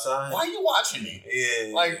want to go outside? Why are you watching me?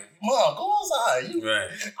 Yeah. Like, Mom, go outside. Right.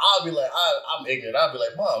 I'll be like, I'm ignorant. I'll be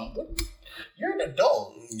like, Mom, you're an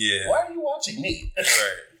adult. Yeah. Why are you watching me?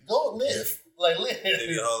 Right. Go live. Like, live. Live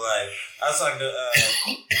your whole life. I was talking to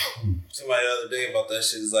somebody the other day about that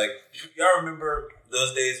shit. It's like, y'all remember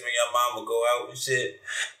those days when your mom would go out and shit,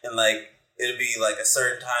 and like it'd be like a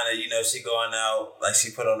certain time that, you know, she going out, like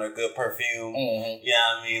she put on her good perfume. Mm-hmm.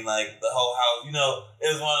 Yeah, I mean, like the whole house, you know,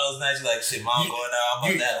 it was one of those nights you're like, shit, mom going out,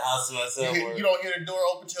 I'm at that house to myself. You don't hear the door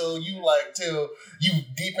open till you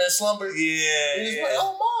deep in slumber. Yeah. And it's like,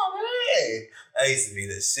 oh, Mom, hey. I used to be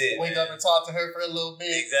the shit. Wake up and talk to her for a little bit.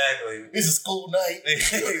 Exactly. It's a school night. It's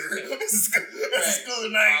a school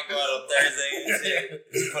night. I'll go out on Thursday and shit.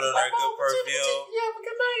 Put on her good perfume. Yeah, but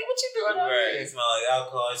good night. What you doing out Right. here? It smell like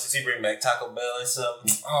alcohol. She bring back Taco Bell or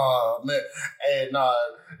something. Oh, man. And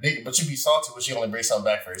nigga, but you be salty when she only brings something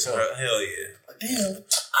back for herself. Hell yeah. Damn,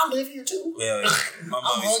 I live here too. Hell yeah. I'm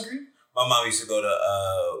hungry. My mom used to go to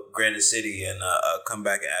Granite City and come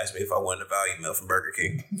back and ask me if I wanted a value meal from Burger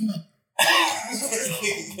King.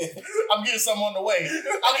 I'm getting some on the way.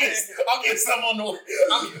 I'll get some on the way.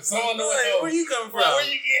 Like, where you coming from? Where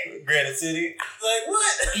you get? Granite City. Like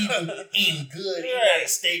what? Eating good. Eating at a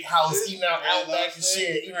steakhouse. Eating out Outback and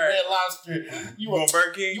shit. Eating Red Lobster. You want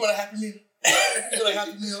Burger King? You want a Happy Meal? You want a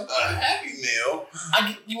Happy Meal? A Happy Meal.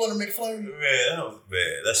 You want a McFlurry? Man,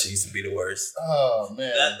 that shit used to be the worst. Oh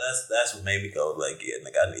man. That's what made me go like, yeah,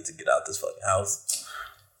 like I need to get out this fucking house.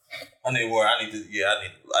 I need to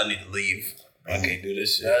leave. I can't do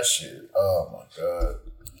this shit. That shit. Oh my god.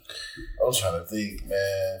 I was trying to think,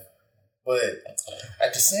 man. But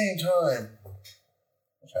at the same time,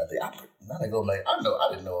 I'm trying to think. I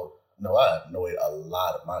didn't know I annoyed a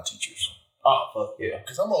lot of my teachers. Oh fuck yeah.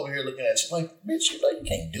 Cause I'm over here looking at you like, bitch, you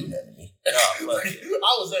can't do nothing to me. Oh fuck yeah.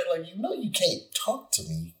 I was like, you can't talk to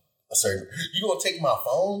me you gonna take my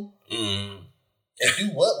phone? And do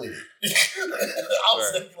what with it? I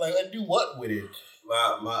was thinking, like, and do what with it?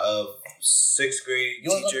 My 6th grade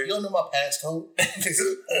teacher. You don't know my passcode?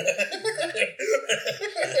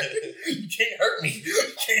 You can't hurt me.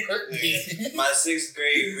 My 6th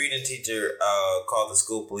grade reading teacher called the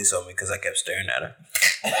school police on me because I kept staring at her.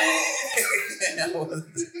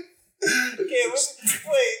 Okay, was it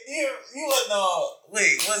 8?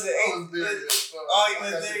 Oh, you was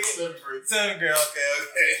there? 7th grade, okay.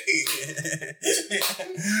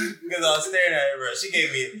 Because I was staring at her, bro. She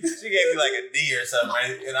gave me like a D or something,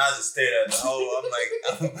 right? And I was just staring at the whole. I'm like,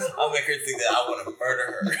 I'll make her think that I want to murder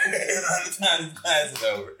her. By the time this class is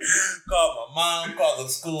over, called my mom, called the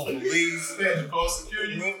school police, Call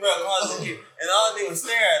security. and all I did was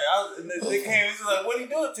stare at her. They came and was like, "What are you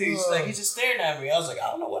doing to you?" She's like, "He's just staring at me." I was like,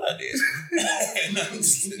 "I don't know what I did." I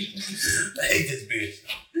hate this bitch.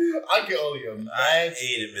 I can only imagine. I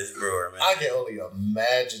hated Miss Brewer, man. I can only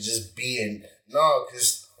imagine just being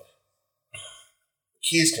because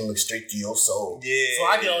kids can look straight to your soul. Yeah. So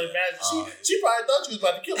I can only imagine. She probably thought you was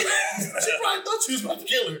about to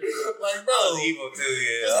kill her. Like, bro, I was evil too.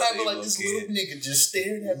 Yeah. just having like this little nigga just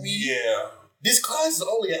staring at me. Yeah. This class is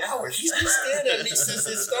only an hour. He's been staring at me since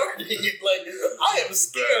it started. Like, I am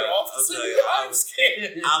scared, officer. I'm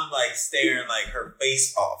scared. I'm like staring like her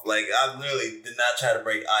face off. Like I literally did not try to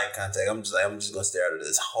break eye contact. I'm just gonna stare at her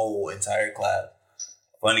this whole entire class.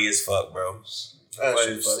 Funny as fuck, bro.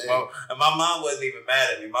 Funny as fuck. And my mom wasn't even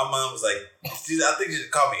mad at me. My mom was like, I think she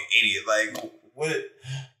just called me an idiot. Like, what?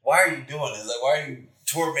 Why are you doing this? Like, why are you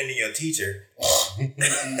tormenting your teacher? What's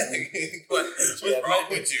wrong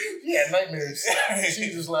with you? Yeah, nightmares. She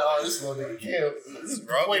was just like, oh, this little nigga killed.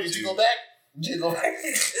 Wait, did you go back? Did you go back?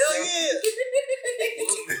 Hell yeah.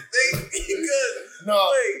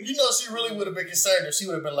 No, you know, she really would have been concerned if she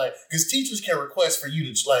would have been like, because teachers can request for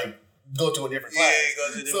you to like go to a different class. Yeah, go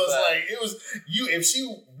to a different class. class. Like, it was you. If she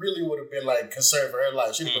really would have been like concerned for her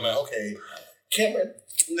life, she'd have been like, okay, Cameron.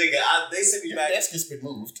 Nigga, they sent me back. Your desk has been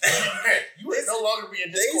moved. You would no longer be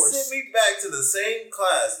in this course. They sent me back to the same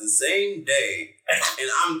class the same day,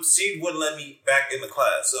 and she wouldn't let me back in the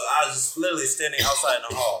class. So I was just literally standing outside in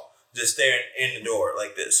the hall, just staring in the door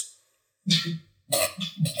like this.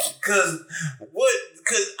 Cause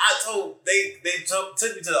they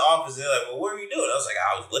took me to the office. They're like, well, what are you doing? I was like,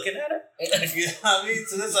 I was looking at her. You know what I mean?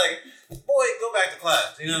 So it's like, boy, go back to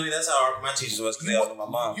class. You know what I mean? That's how my teachers was, because they all know my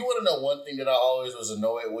mom. You want to know one thing that I always was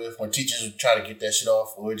annoyed with when teachers would try to get that shit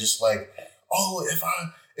off? We're just like, oh,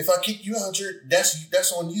 if I kick you out,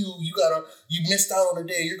 that's on you. You missed out on the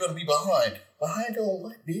day. You're gonna be behind. Behind on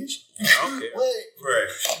what, bitch? Okay. What? Right.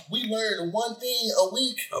 We learn one thing a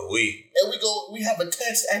week. And we have a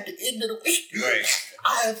test at the end of the week. Right.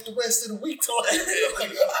 I have the rest of the week to learn. I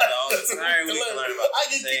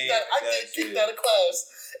get kicked out of class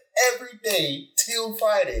every day till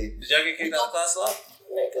Friday. Did y'all get kicked out of class a lot?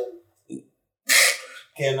 Nigga.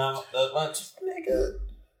 Cannot that much? Nigga.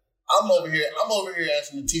 I'm over here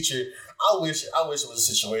asking the teacher, I wish it was a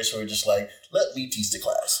situation where just like, let me teach the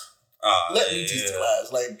class. Let me teach the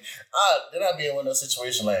class. Like, then I'd be in one of those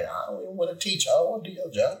situations like, I don't even want to teach. I don't want to do your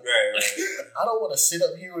job. Right. I don't want to sit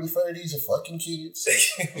up here in front of these fucking kids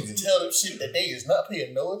and tell them shit that they is not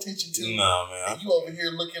paying no attention to. Nah, man. And you over here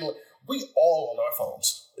looking like, we all on our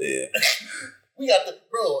phones. Yeah. We got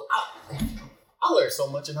I learned so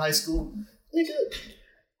much in high school. Nigga,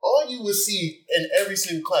 all you would see in every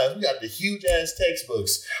single class, we got the huge ass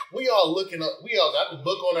textbooks. We all got the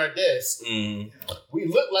book on our desk. Mm. We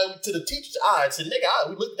look like to the teacher's eye. To nigga,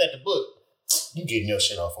 we looked at the book. You getting your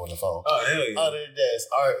shit off on the phone. Oh, hell yeah. Out of the desk.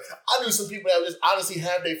 Or I knew some people that would just honestly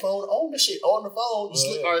have their phone on the shit, on the phone,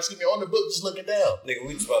 on the book, just looking down. Nigga,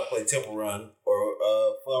 we just about to play Temple Run or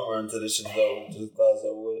Fun Run till this shit's over. Till this class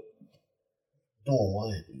over with. Doing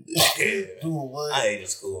what? Yeah. Doing what? I hated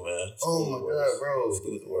school, man. Oh my God, bro.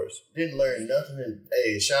 School was the worst. Didn't learn nothing.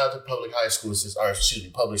 Hey, shout out to public school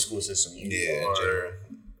system. You are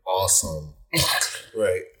awesome.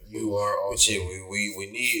 Right. You are awesome. But yeah,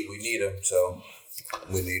 we need them, so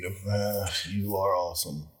we need them. You are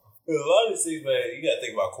awesome. A lot of these things, man, you gotta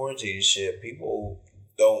think about quarantine and shit. People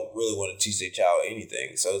don't really want to teach their child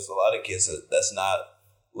anything. So it's a lot of kids that's not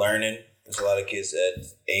learning. There's a lot of kids that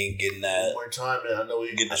ain't getting that. One more time, man. I know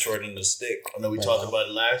we getting the short end of the stick. I know we talked about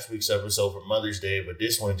it last week's episode for Mother's Day, but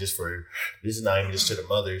this is not even just to the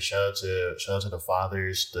mothers. Shout out to the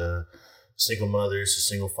fathers, the single mothers, the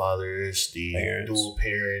single fathers, the dual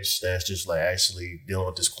parents that's just like actually dealing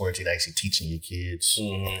with this quarantine, actually teaching your kids.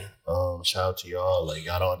 Mm-hmm. Shout out to y'all. Like,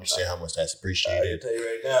 y'all don't understand how much that's appreciated. I can tell you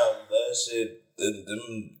right now, that shit,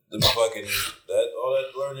 them fucking, all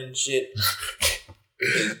that learning shit.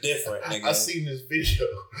 It's different, nigga. I seen this video.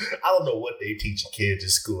 I don't know what they teach kids in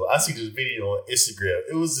school. I see this video on Instagram.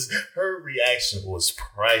 It was her reaction was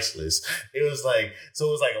priceless. It was like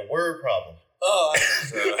a word problem. Oh, I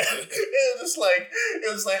think so.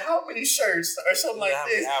 it was like how many shirts or something like how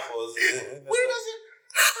this. Many apples? Where does it?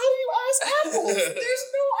 How do you ask apples? There's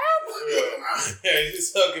no apples. Yeah,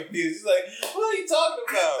 he's so confused. He's like, what are you talking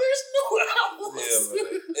about? There's no apples. Yeah, man.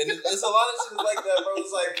 And there's a lot of shit like that, bro.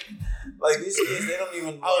 It's like these kids, they don't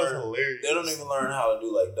even learn how to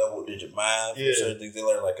do like double digit math or certain things. They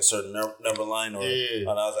learn like a certain number line. Or when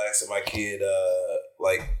I was asking my kid,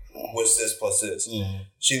 like, what's this plus this? Mm.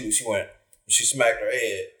 She smacked her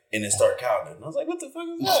head and then start counting. And I was like, what the fuck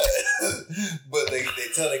is that? But they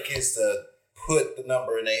tell the kids to put the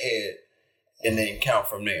number in their head and then count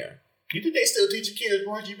from there. You think they still teaching kids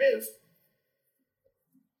Roger Biff?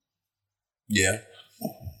 Yeah.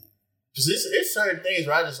 Because it's certain things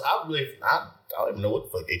where I don't even know what the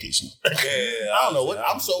fuck they teaching. Yeah, I don't know what.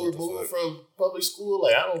 I'm so removed from public school,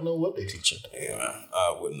 like I don't know what they teaching. Yeah, man,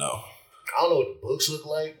 I wouldn't know. I don't know what the books look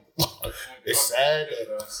like. It's sad.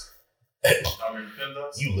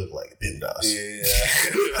 You look like PEMDAS. Yeah.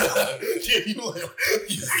 You look.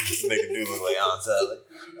 Nigga do look like Aunt Sally.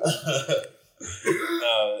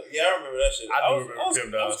 Yeah, I remember that shit.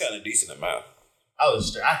 I was kind of decent at math.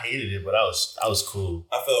 I hated it, but I was cool.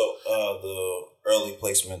 I felt the early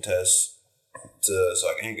placement test so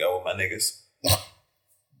I can hang out with my niggas.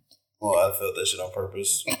 Well, I felt that shit on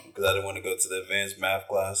purpose because I didn't want to go to the advanced math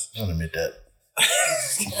class. I don't admit that.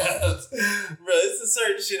 Bro, it's a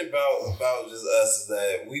certain shit about just us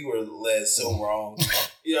that we were led so wrong.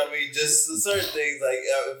 You know what I mean? Just certain things like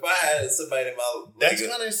if I had somebody in my that's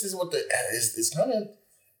kind of is what it's kind of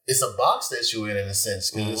it's a box that you're in a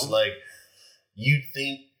sense because it's like you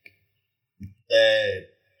think that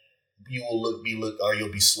you will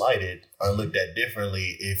you'll be slighted or looked at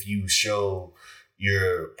differently if you show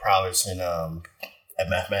your prowess in at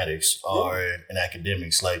mathematics or in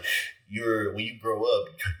academics. Like when you grow up,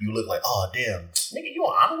 you look like, oh damn, nigga, you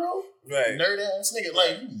on honor roll? Right. Nerd ass nigga.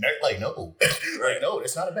 Like you nerd, like no. Right. No,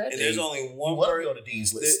 that's not a bad thing. There's only one you want to be on the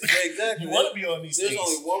dean's list. Exactly. You want to be on these There's things.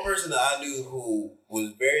 only one person that I knew who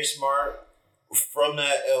was very smart, from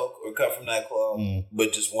that elk or cut from that cloth,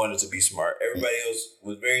 but just wanted to be smart. Everybody else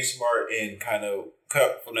was very smart and kind of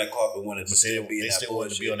cut from that cloth and wanted to still be in that bullshit.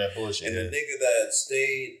 Wanted to be on that bullshit. And the nigga that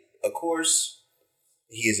stayed a course,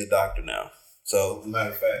 he is a doctor now. So,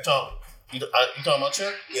 matter of fact. You talking about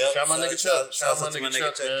Chuck? Yep. Shout out my nigga Chuck. Shout out to my nigga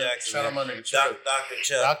Chuck Jackson. Shout out my nigga Chuck. Dr.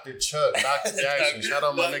 Chuck. Dr. Chuck. Dr. Jackson. Shout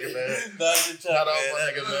out my nigga, man. Dr. Chuck. Shout out my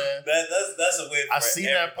nigga, man. That's a win for I seen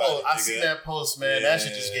that post. I seen that post, man. That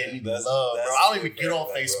shit just gave me love, bro. I don't even get on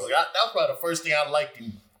Facebook. That was probably the first thing I liked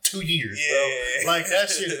in 2 years, bro. Like that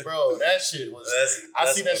shit, bro. That shit was.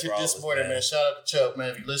 I seen that shit this morning, man. Shout out to Chuck, man.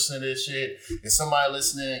 If you listen to this shit, if somebody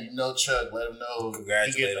listening, you know Chuck, let him know.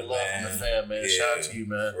 Congratulations, he getting the love from the fam, man. Shout out to you,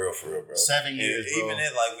 man. For real, bro. 7 years, bro. Even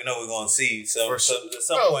then, like we know we're gonna see at some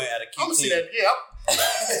point at a QT. I'm gonna see that. Yeah. I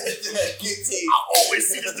always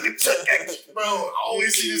see this nigga Chuck, bro. I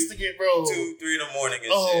always see this nigga, bro. 2, 3 in the morning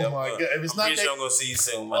and shit. shit. Oh my god! If it's not that, I'm gonna see you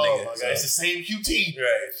soon, my Oh nigga. my god! It's the same QT,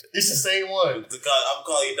 right? It's the same one. I'm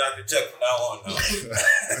calling you Dr. Chuck from now on.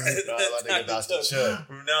 No, Dr. Chuck.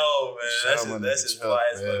 No, man, that's just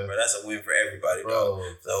biased, bro. That's a win for everybody, bro.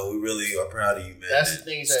 So we really are proud of you, man. That's the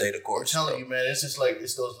things that I'm telling you, man. It's just like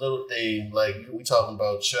it's those little things. Like we talking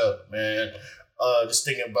about Chuck, man. Just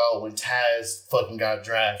thinking about when Taz fucking got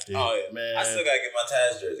drafted. Oh yeah, man. I still gotta get my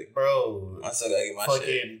Taz jersey, bro. I still gotta get my fucking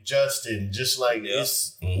shit. Justin, just like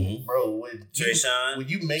it's, bro. When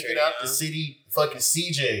you make it out the city, fucking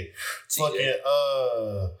CJ. Fucking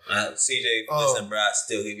CJ. Listen, bro, I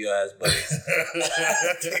still give your ass buddies.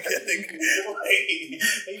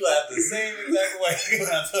 He laughed the same exact way when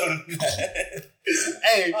I told him that.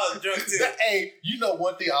 Hey, I was drunk too. Hey, you know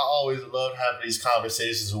one thing I always love having these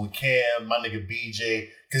conversations with Cam, my nigga BJ,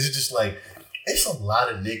 because it's just like it's a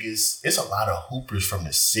lot of niggas, it's a lot of hoopers from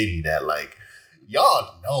the city that like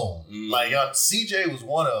y'all know. Like y'all, CJ was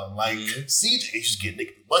one of them. Like CJ used to get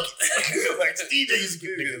niggas buckets. Like CJ used to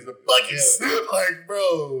get niggas the buckets. Yeah. Like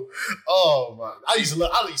bro, oh my! I used to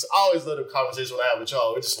always love the conversation when I have with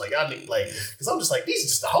y'all. It's just like I need like because I'm just like these are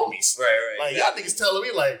just the homies. Right. Like y'all niggas telling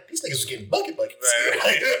me like these niggas was getting buckets. Right.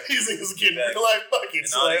 Like, these niggas was getting real life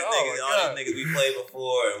buckets. And all these niggas we played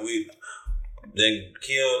before and we they didn't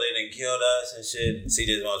kill us and shit.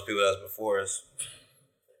 CJ's one of those people that was before us.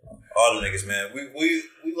 All the niggas, man. We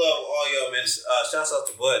love all y'all, man. Shouts out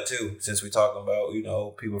to Bud too, since we talking about, you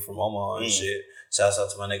know, people from Omaha and shit. Shouts out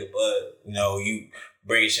to my nigga Bud. You know, you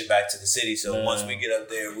bringing shit back to the city. So once we get up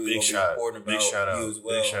there, we gonna be reporting about you as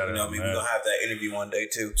well. You know what I mean? We're gonna have that interview one day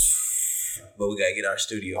too. But we gotta get our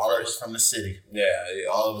studio all first. All of us from the city. Yeah,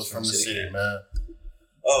 all of us from the city, man.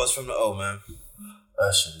 All of us from the O, man.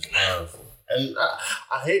 That shit is powerful. And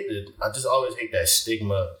I hate it. I just always hate that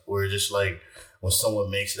stigma where it's just like when someone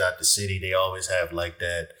makes it out the city, they always have like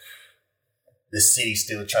that. The city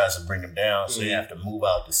still tries to bring them down, so you have to move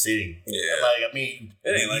out the city. Yeah, like I mean, it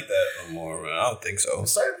ain't like that no more, man. I don't think so.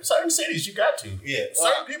 Certain cities you got to. Yeah,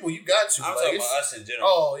 certain people you got to. I'm talking about us in general.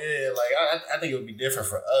 Oh yeah, like I think it would be different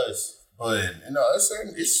for us. But you know,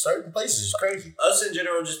 it's certain places. It's crazy. Us in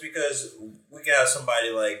general, just because we got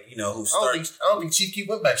somebody like who starts. I don't think Chief Keef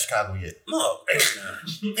went back to Chicago yet. No, of course not.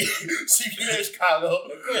 Chief Keef in Chicago.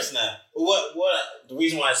 Of course not. What? The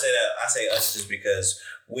reason why I say that, I say us, is because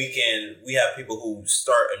we have people who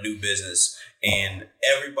start a new business, and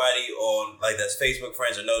everybody on like that's Facebook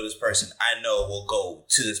friends or know this person I know will go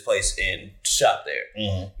to this place and shop there.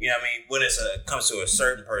 Mm-hmm. You know what I mean? When comes to a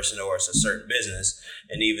certain person or it's a certain business,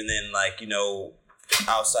 and even then, like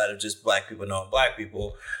outside of just black people knowing black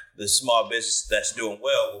people, the small business that's doing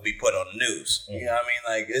well will be put on the news. Mm-hmm. You know what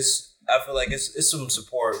I mean? Like I feel like it's some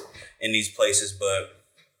support in these places, but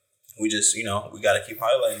we just we got to keep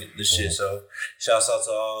highlighting this shit. So shouts out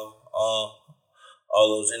to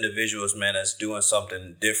all those individuals, man, that's doing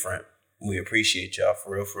something different. We appreciate y'all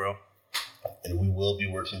for real. And we will be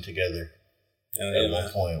working together at one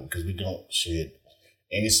point because we don't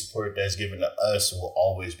any support that's given to us will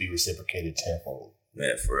always be reciprocated tenfold.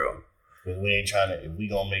 Yeah, for real. Because we ain't trying to, if we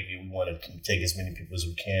gonna make it, we want to take as many people as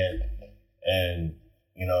we can, and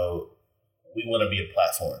we want to be a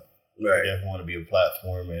platform. Right. We definitely want to be a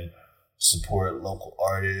platform and support local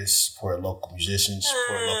artists, support local musicians,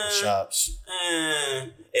 support local shops.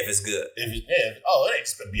 If it's good. It ain't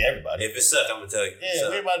just gonna be everybody. If it suck, I'm gonna tell you. Yeah,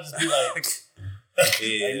 everybody just be like,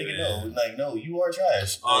 nigga, no, you are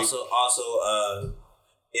trash. Also,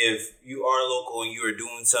 if you are local and you are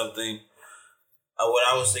doing something, what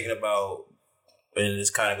I was thinking about, and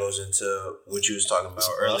this kind of goes into what you was talking about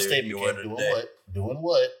earlier. Doing what? Doing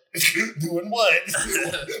what? Doing what? If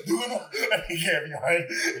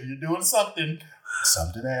you're doing something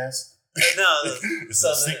ass, It's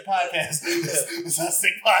a sick podcast. It's a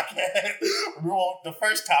sick podcast. The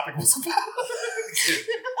first topic was about.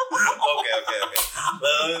 Okay.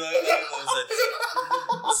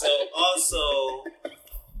 So also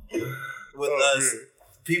with us,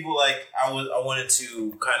 people like I wanted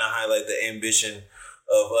to kind of highlight the ambition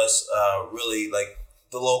of us, really like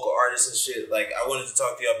the local artists and shit. Like I wanted to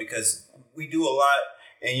talk to y'all because we do a lot.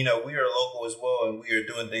 And, you know, we are local as well, and we are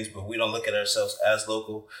doing things, but we don't look at ourselves as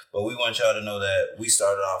local. But we want y'all to know that we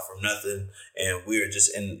started off from nothing, and we are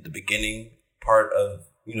just in the beginning part of,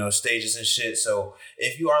 you know, stages and shit. So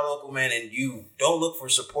if you are local, man, and you don't look for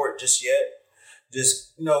support just yet,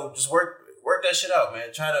 just, you know, just work that shit out,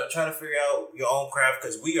 man. Try to figure out your own craft,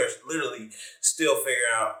 because we are literally still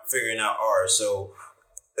figuring out ours. So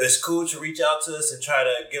it's cool to reach out to us and try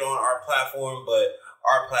to get on our platform, but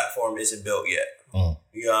our platform isn't built yet.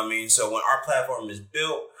 You know what I mean? So when our platform is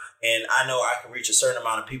built and I know I can reach a certain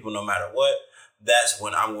amount of people no matter what, that's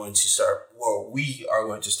when I'm going to start, or we are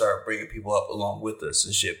going to start bringing people up along with us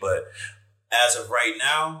and shit. But as of right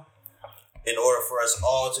now, in order for us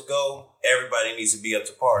all to go, everybody needs to be up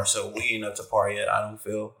to par. So we ain't up to par yet, I don't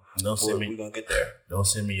feel. Don't send me. We're going to get there. Don't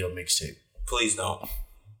send me your mixtape. Please don't.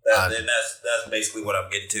 That's basically what I'm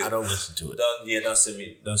getting to. I don't listen to it. Don't send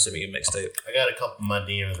me your mixtape. I got a couple of my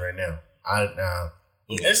DMs right now.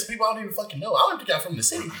 There's people I don't even fucking know. I don't think I'm from the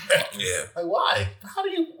city. Yeah. Like, why? How do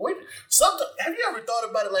you wait? Have you ever thought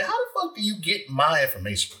about it? Like, how the fuck do you get my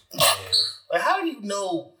information? Like, how do you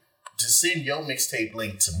know to send your mixtape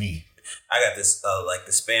link to me? I got this like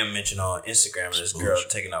the spam mention on Instagram of this girl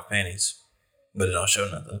taking off panties, but it don't show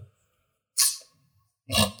nothing.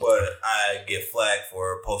 But I get flagged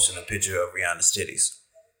for posting a picture of Rihanna's titties.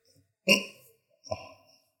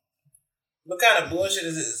 What kind of bullshit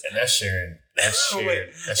is this? And that's sharing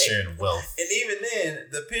wealth. And even then,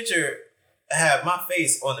 the picture had my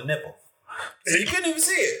face on the nipple. So you couldn't even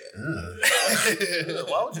see it.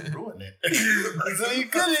 Why would you ruin it? So you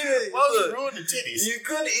couldn't even. Why would you ruin the titties? You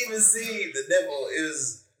couldn't even see the nipple. It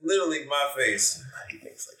was literally my face. He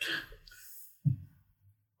thinks like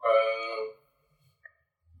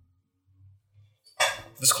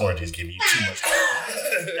this quarantine is giving you too much.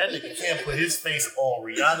 That nigga can't put his face on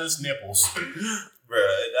Rihanna's nipples.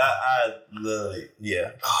 Bruh, I literally,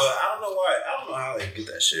 yeah. But I don't know why. I don't know how they get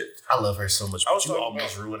that shit. I love her so much, but you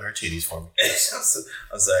almost ruined her titties for me.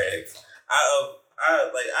 I'm sorry.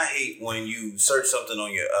 I hate when you search something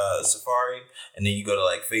on your Safari and then you go to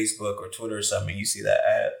like Facebook or Twitter or something and you see that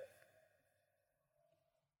ad.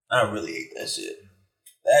 I really hate that shit.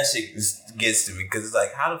 That shit just gets to me because it's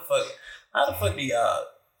like, how the fuck do y'all?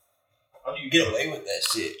 How do you get away with that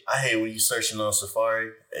shit? I hate when you searching on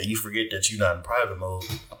Safari and you forget that you're not in private mode.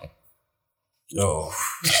 No.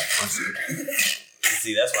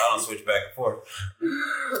 See, that's why I don't switch back and forth.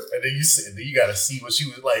 And then you gotta see what she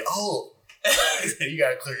was like. Oh, you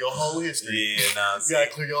gotta clear your whole history. Yeah, nah. You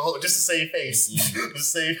gotta clear your whole just the same face. Mm-hmm. The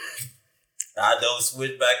same. I don't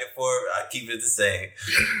switch back and forth. I keep it the same.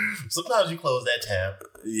 Sometimes you close that tab.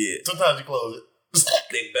 Yeah. Sometimes you close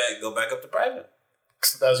it. Go back up to private.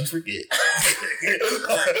 Sometimes you forget. I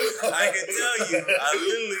can tell you, I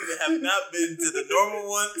literally have not been to the normal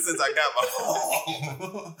one since I got my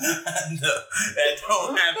phone. No, that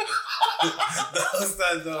don't happen. Those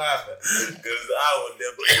times don't happen. Because I would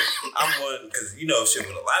definitely, I'm one, because you know shit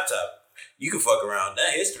with a laptop, you can fuck around.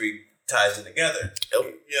 That history ties it together. Yep.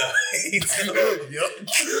 Yeah. Yep.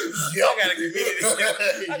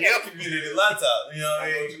 I got a community laptop. You know what I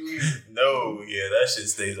mean? No, yeah, that shit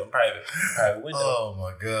stays on private window. Oh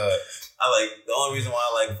my god. The only reason why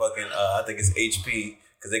I like fucking I think it's HP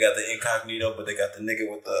because they got the incognito, but they got the nigga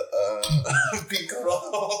with the pink coat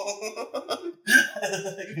on.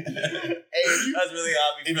 That's really how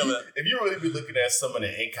I be feeling. If you really be looking at some of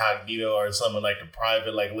the incognito or some of like the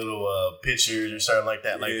private like little pictures or something like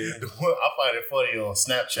that, like I find it funny on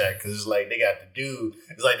Snapchat because it's like they got the dude.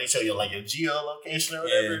 It's like they show you like your geolocation or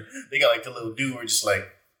whatever. Yeah. They got like the little dude where just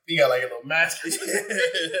like. You got like a little mask. For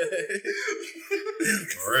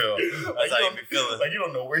real. That's how you be feeling. Like you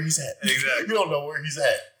don't know where he's at. Exactly. You don't know where he's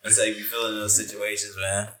at. That's how you be feeling in those situations,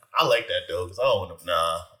 man. I like that though, because I don't want to.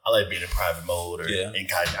 I like being in private mode or incognito.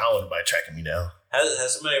 I don't want nobody tracking me down.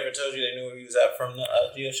 Has somebody ever told you they knew where you was at from the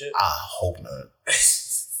geo shit? I hope not.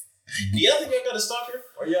 Do y'all think y'all got a stalker?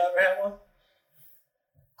 Or y'all ever had one?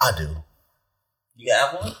 I do. You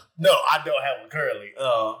have one? No, I don't have one currently.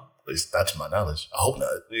 Oh. At least not to my knowledge. I hope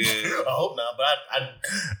not. Yeah. I hope not. But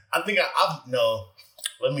I think I've no.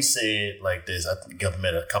 Let me say it like this. I think I've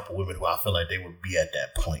met a couple women who I feel like they would be at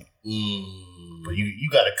that point. But you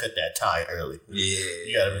got to cut that tie early. Yeah.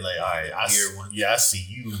 You got to be like, all right, I see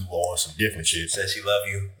you on some different shit. Says she love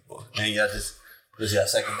you. And y'all just was your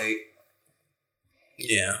second date.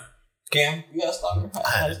 Yeah. Cam, you got a stalker?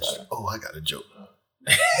 I got a joke.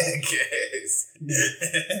 Guess.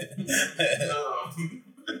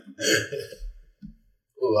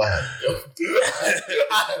 Oh, I had a joke.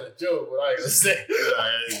 I had a joke, but I ain't gonna say it.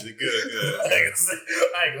 Good. I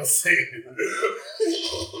ain't gonna say it.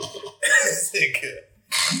 Good.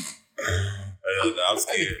 I'm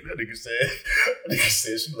scared. That nigga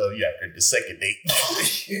said she love you after the second date.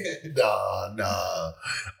 Nah.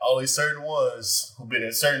 Only certain ones who been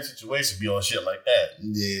in certain situations be on shit like that.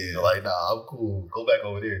 Yeah. They're like, nah, I'm cool. Go back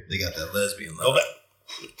over there. They got that lesbian love.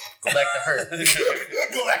 Go back to her.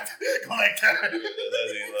 go back to her.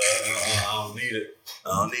 Lesbian love. I don't need it. I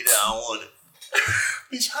don't want it.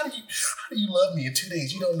 Bitch, how do you love me in 2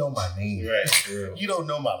 days? You don't know my name. Right, for real. You don't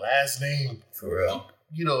know my last name. For real.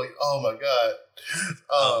 You know, oh my God.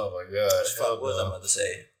 Oh my God. What was I about to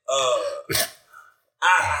say?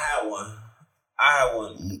 I had one.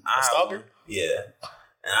 A stalker? Yeah.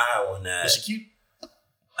 And I had one that Was she cute?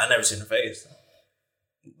 I never seen her face.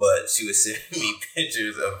 But she would send me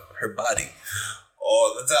pictures of her body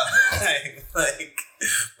all the time. like,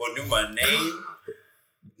 but knew my name,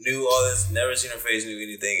 knew all this, never seen her face, knew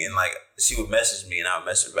anything. And like, she would message me and I would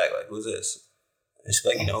message her back, like, who's this? And she's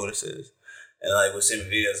like, you know who this is. And like, would send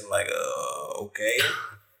me videos. I'm like, okay.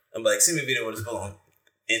 I'm like, send me a video with his phone.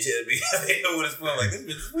 And she'll be a video with his phone. I'm like, this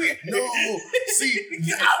bitch is weird. No. I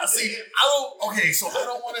don't, okay, so I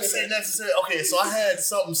don't want to say necessarily, okay, so I had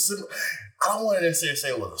something similar. I don't want to necessarily say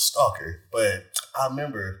it was a stalker, but I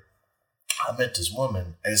remember I met this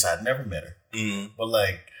woman, and I'd never met her. Mm-hmm. But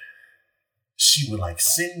like, she would like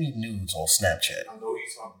send me nudes on Snapchat. I know what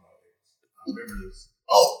you're talking about. I remember this.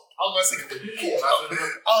 Oh, I was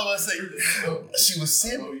gonna say,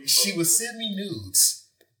 she would send me nudes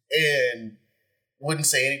and wouldn't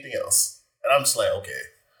say anything else, and I'm just like, okay.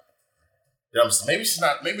 Maybe she's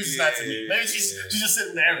not to me. Maybe she's just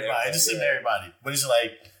sitting there everybody, but it's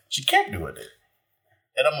like she kept doing it,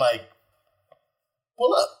 and I'm like,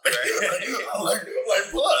 pull up. Right. I'm like,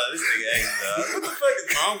 pull up. This nigga acting up. What the fuck is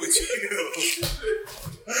wrong with you?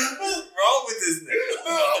 What's wrong with this nigga?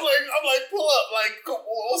 I'm like, pull up. Like,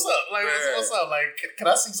 what's up? Like, what's up? Like, can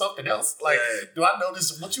I see something else? Like, do I know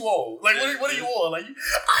this? What you want? Like, what do you want? Like,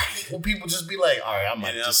 I hate when people just be like, all right, I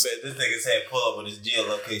might just. I bet this nigga said pull up with his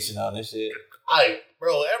geolocation on this shit.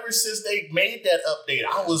 Bro, ever since they made that update,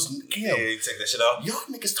 I was Yeah, you take that shit off. Y'all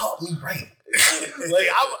niggas taught me right.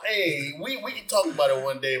 We can talk about it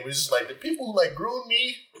one day. But it's just like the people who like groomed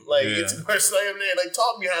me, like it's personally like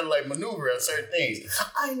taught me how to like maneuver on certain things.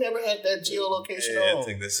 I ain't never had that geolocation on. Yeah,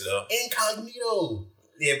 take that shit off. Incognito.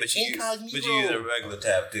 Yeah, but you use a regular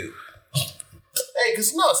tab too. Hey,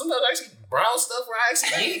 cause sometimes I actually browse stuff where I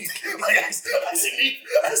actually need. Like I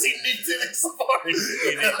actually need to in Safari.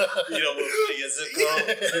 You don't want to put your zip code,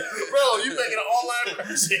 bro. You making an online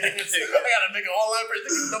purchase? I gotta make an online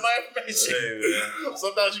purchase to know my information. Hey,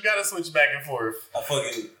 sometimes you gotta switch back and forth. I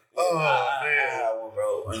fucking. Man, bro,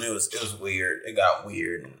 and it was weird. It got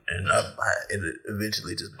weird, and it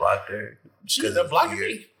eventually just blocked her. She was blocking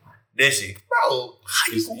me. Did she, bro?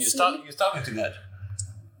 You was talking too much.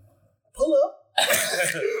 Pull up.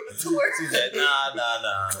 She said, nah.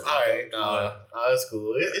 All right, that's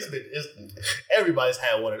cool. It's everybody's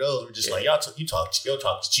had one of those. We're just like your talk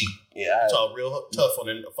is cheap. Yeah, you talk real tough on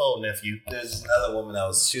the phone, nephew. There's another woman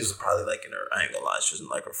she was probably like in her. I ain't gonna lie, she was in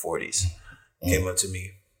like her 40s. Came up to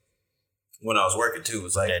me when I was working too. It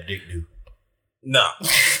was like that dick do. No.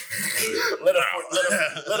 let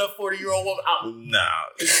a 40-year-old woman out. No.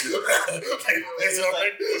 She was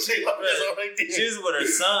with her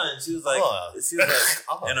son. She was like,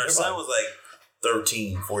 and her son was like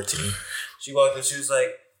 13, 14. She walked in. She was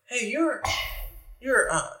like, "Hey, you're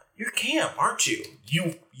Cam, aren't you?"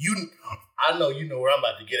 I know you know where I'm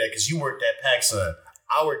about to get at because you worked at PacSun.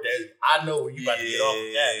 I worked at. I know where you about to get off of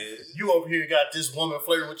that. You over here got this woman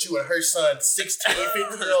flirting with you and her son, 16,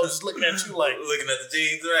 15-year-old, just looking at you like looking at the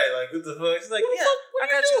jeans, right? Like what the fuck? She's like, "Yeah, I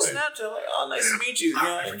got you a Snapchat." Like, "Oh, nice to meet you." You know,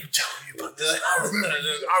 what are you telling me about this? I remember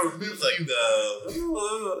like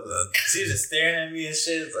she was just staring at me and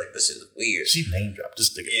shit. It's like, this shit is weird. She name dropped this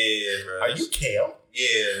nigga. Yeah, bro. Are you Cam?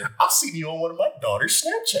 Yeah. I've seen you on one of my daughter's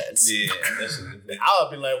Snapchats. Yeah. I'll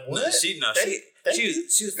be like, what? No, she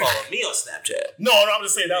was following me on Snapchat. No, I'm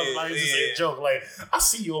just saying that was like a joke. Like, I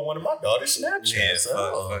see you on one of my daughter's Snapchats. Yeah,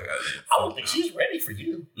 I don't think she's ready for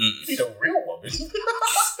you. You need a real woman.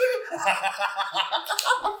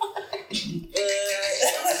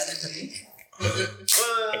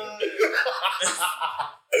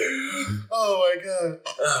 Oh my god.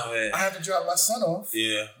 Oh man. I have to drop my son off.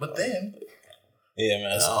 Yeah. But then Yeah,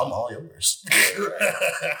 man. I'm all yours.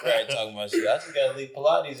 Right, talking about shit. I just gotta leave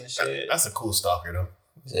Pilates and shit. That's a cool stalker, though.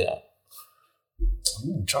 Yeah.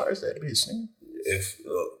 Charge that bitch, nigga. If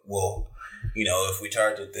if we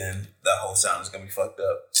charge it, then that whole sound is gonna be fucked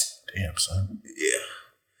up. Damn, son. Yeah.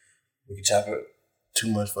 We can chop it.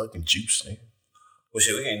 Too much fucking juice, nigga. Well,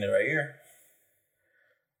 shit, we can end it right here.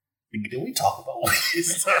 Did we talk about what I don't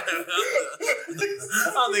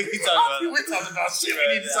think we talked about it. We talked about shit we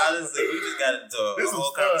need to talk about. Honestly, we just got into a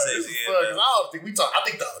whole conversation. I don't think we talked. I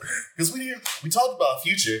think because we talked about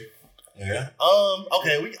Future. Yeah.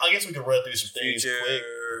 Okay. I guess we can run through some things Future. quick.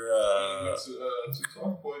 Two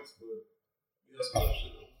talk points, but we got some other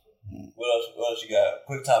shit. What else you got?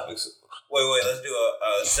 Quick topics. Wait. Let's do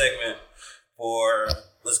a segment for.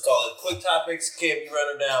 Let's call it quick topics. Can't be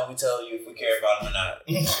running down. We tell you if we care about them or not.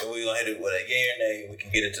 If we gonna hit it with a yay or nay, we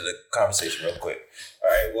can get into the conversation real quick. All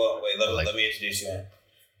right. Well, wait. Let me introduce you. Man.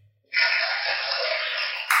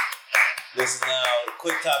 This is now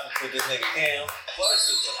quick topics with this nigga Cam.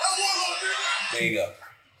 There you go.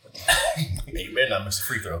 Hey, you better not miss a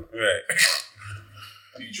free throw. Right.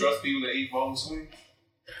 Do you trust people that eat bone sweet?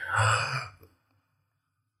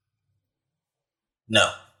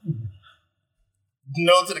 No.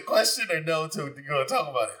 No to the question or no to you gonna talk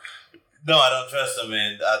about it? No, I don't trust them,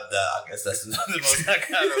 and I guess that's the most I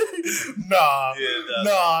kind of. Nah. Yeah,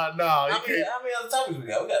 Nah. How many other topics we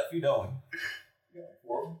got? We got a few, don't we?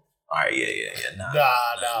 All right, yeah. Nah.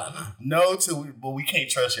 No to, but we can't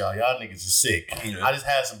trust y'all. Y'all niggas is sick. Yeah. I just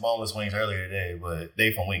had some boneless wings earlier today, but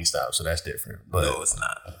they from Wingstop, so that's different. But no, it's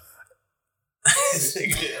not.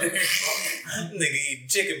 Nigga eating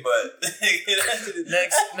chicken butt.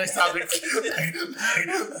 next topic. What part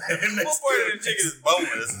of the chicken is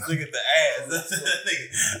boneless? Look at the ass. Nigga,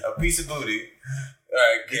 a piece of booty. All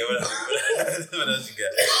right, Kid, what else you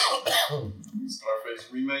got? Scarface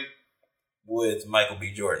remake With Michael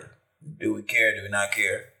B. Jordan. Do we care? Do we not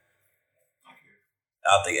care? I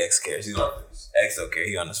don't think X cares. X don't care.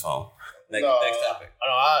 He on his phone. Next topic.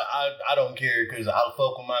 I don't care because I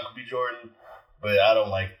fuck with Michael B. Jordan, but I don't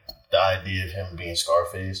like the idea of him being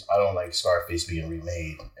Scarface. I don't like Scarface being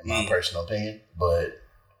remade, in my personal opinion. But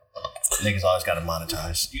niggas always got to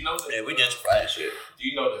monetize. You know that? Yeah, we gentrify shit. Do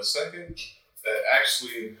you know the second that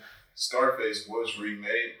actually Scarface was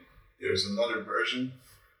remade? There's another version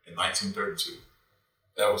in 1932.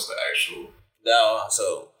 That was the actual. No,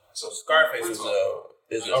 so Scarface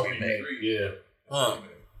is a remake. Yeah. Huh.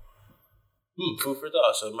 Food for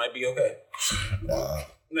thought, so it might be okay.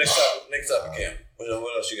 Next topic, Cam.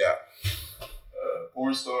 What else you got?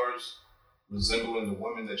 Porn stars resembling the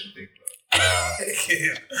women that you think about.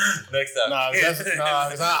 Next topic.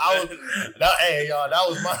 Hey, y'all, that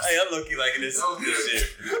was my. Hey, I'm looking like this shit.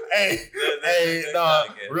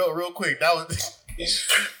 Real quick, that was.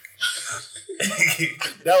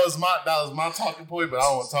 that was my talking point, but I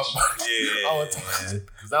don't want to talk about it. Yeah, I want to talk about it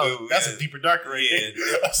because that's a deeper darker right there.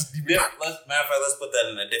 That's a deeper darker. Matter of fact, let's put that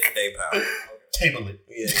in a different day, pal. Table it.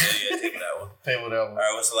 Yeah, table that one. Table that one. All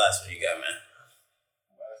right, what's the last one you got, man?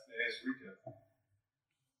 Last Dance recap.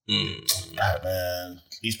 God, man,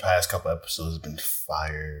 these past couple episodes have been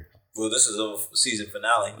fire. Well, this is a season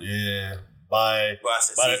finale. Yeah. By the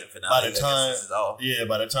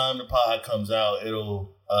time the pod comes out,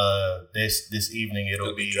 it'll this evening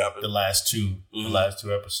it'll be dropping the last two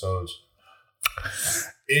episodes.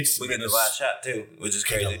 We get the last shot too, which is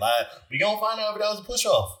crazy. We gonna find out if that was a push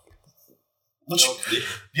off.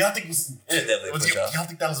 Y'all think it's definitely a push off? Y'all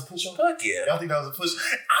think that was a push off? Fuck yeah. Y'all think that was a push?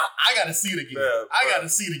 I gotta see it again. Bro. I gotta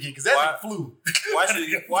see it again because that flew. Watch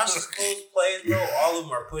the close plays, bro. All of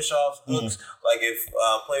them are push offs, hooks. Like if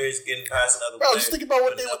players getting past another player. Bro, just think about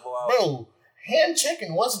what they were. Bro, hand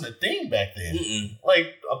checking wasn't a thing back then.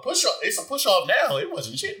 Like a push off, it's a push off now. It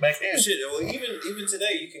wasn't shit back then. Shit, well, even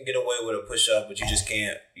today you can get away with a push off, but you just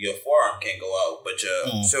can't. Your forearm can't go out, but your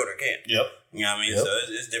shoulder can't. Yep. You know what I mean? Yep. So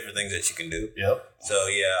it's different things that you can do. Yep. So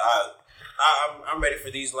yeah, I'm ready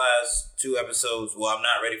for these last two episodes. Well, I'm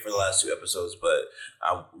not ready for the last two episodes, but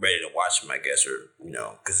I'm ready to watch them, I guess, or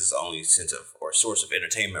because it's the only source of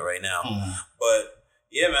entertainment right now. But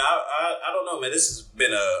yeah, man, I don't know, man. This has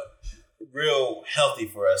been a real healthy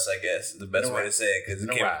for us, I guess, the best way to say it, because it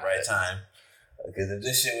came at the right time. Because if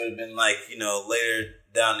this shit would have been like later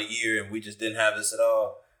down the year and we just didn't have this at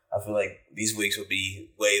all, I feel like these weeks would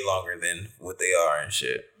be way longer than what they are and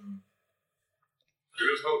shit.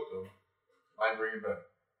 There's hope, though. Might bring it back.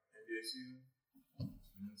 NBA season.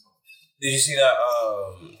 Did you see that?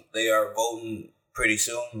 They are voting pretty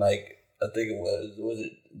soon. Like I think it was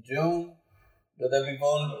it June? Would that be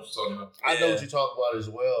voting? I know what you talk about as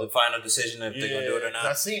well. The final decision if they're gonna do it or not.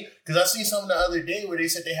 I seen something the other day where they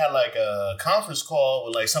said they had like a conference call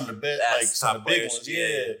with like some of the best, like some of the big ones.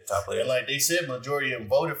 Yeah, top players. And like they said, majority of them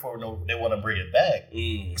voted for it. They want to bring it back.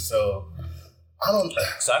 So I don't.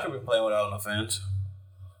 Soccer been playing without no fans.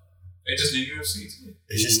 They just need UFC.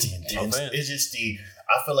 It's just the intense. It's just the.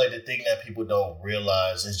 I feel like the thing that people don't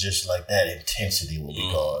realize is just like that intensity will be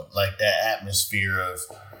gone, like that atmosphere of.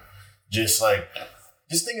 Just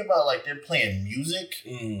think about like they're playing music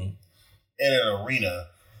in an arena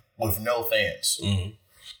with no fans. Do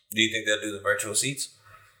you think they'll do the virtual seats?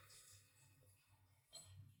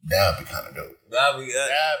 That'd be kind of dope. That'd be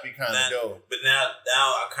kind of dope. But now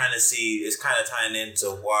I kind of see it's kind of tying into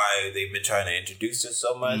why they've been trying to introduce this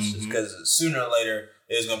so much. It's because sooner or later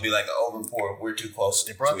it's gonna be like an overpour. We're too close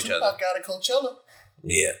to each other. They brought Tupac out of Coachella.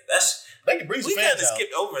 Yeah, that's they can bring some fans out. We kind of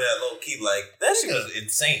skipped over that low key. Like that shit was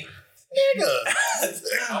insane. Nigga. I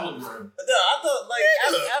thought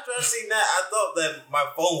after I seen that, I thought that my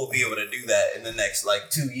phone would be able to do that in the next like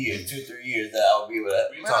 2 years, 2-3 years. That I'll be able to.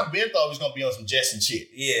 Ben thought he was gonna be on some Jess and shit.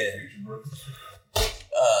 Yeah.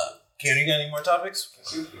 Ken, you got any more topics?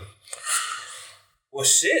 Well,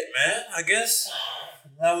 shit, man. I guess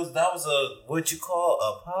that was a what you call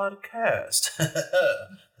a podcast.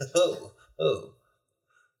 oh.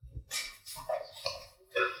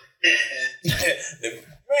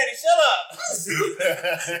 Randy, shut up!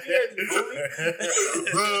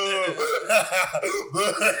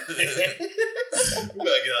 We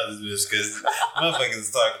gotta get out of this bitch because motherfuckers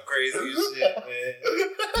talking crazy as shit, man.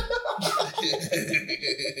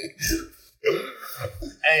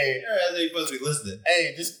 Hey, I think you're supposed to be listening. Hey,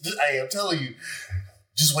 hey, I'm telling you,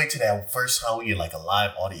 just wait till that first time we get like a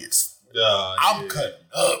live audience. I'm cutting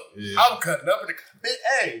up. Yeah. I'm cutting up in the.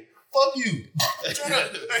 Hey. Fuck you. Shut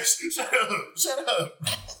up.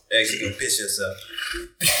 Actually, you can piss yourself.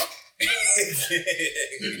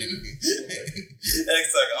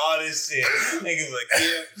 That's like all this shit. Niggas like,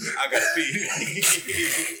 yeah, I gotta pee.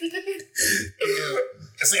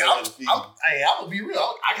 See, I'm gonna be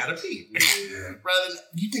real. I gotta pee. Rather,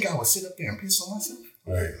 you think I would sit up there and piss on myself?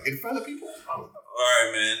 Right. In front of people? All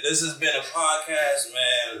right, man. This has been a podcast,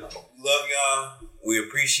 man. Love y'all. We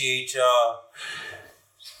appreciate y'all.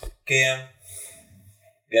 Cam,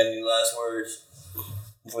 got any last words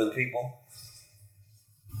for the people?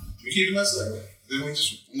 We keeping that segment? Didn't we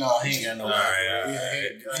just? No, he ain't got no. All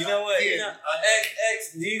right. You know what? Yeah.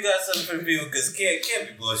 X, do you got something for the people? Because can't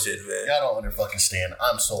be bullshit, man. Y'all don't understand.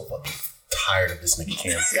 I'm so fucking tired of this nigga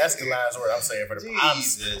Cam. That's the last word I'm saying for the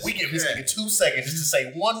podcast. We give this nigga 2 seconds just to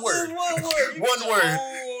say one word. One word.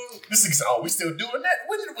 This nigga said, "Oh, we still doing that?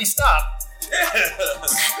 When did we stop?"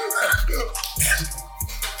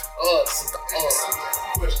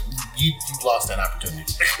 You lost that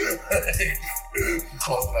opportunity. You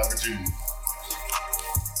lost an opportunity.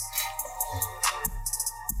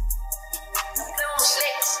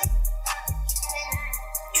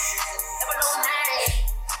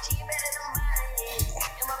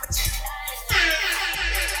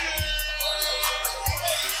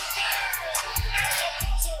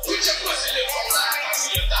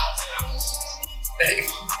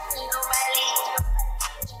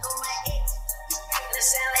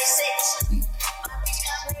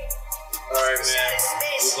 Alright, man.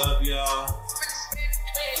 We love y'all.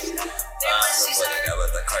 Looks like I gotta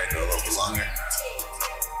let that card go a little bit longer.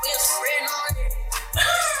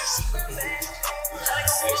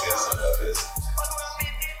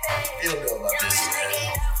 He don't know about this, man.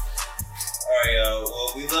 Alright, y'all. Well,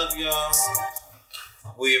 we love y'all.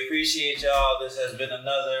 We appreciate y'all. This has been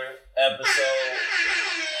another episode.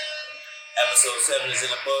 Episode 7 is in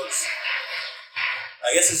the books.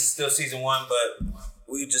 I guess it's still season 1, but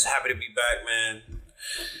we just happy to be back, man.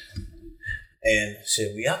 And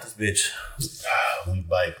shit, we out this bitch. We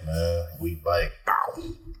bike, man. We bike.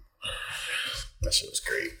 That shit was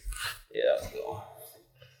great. Yeah, that was good one.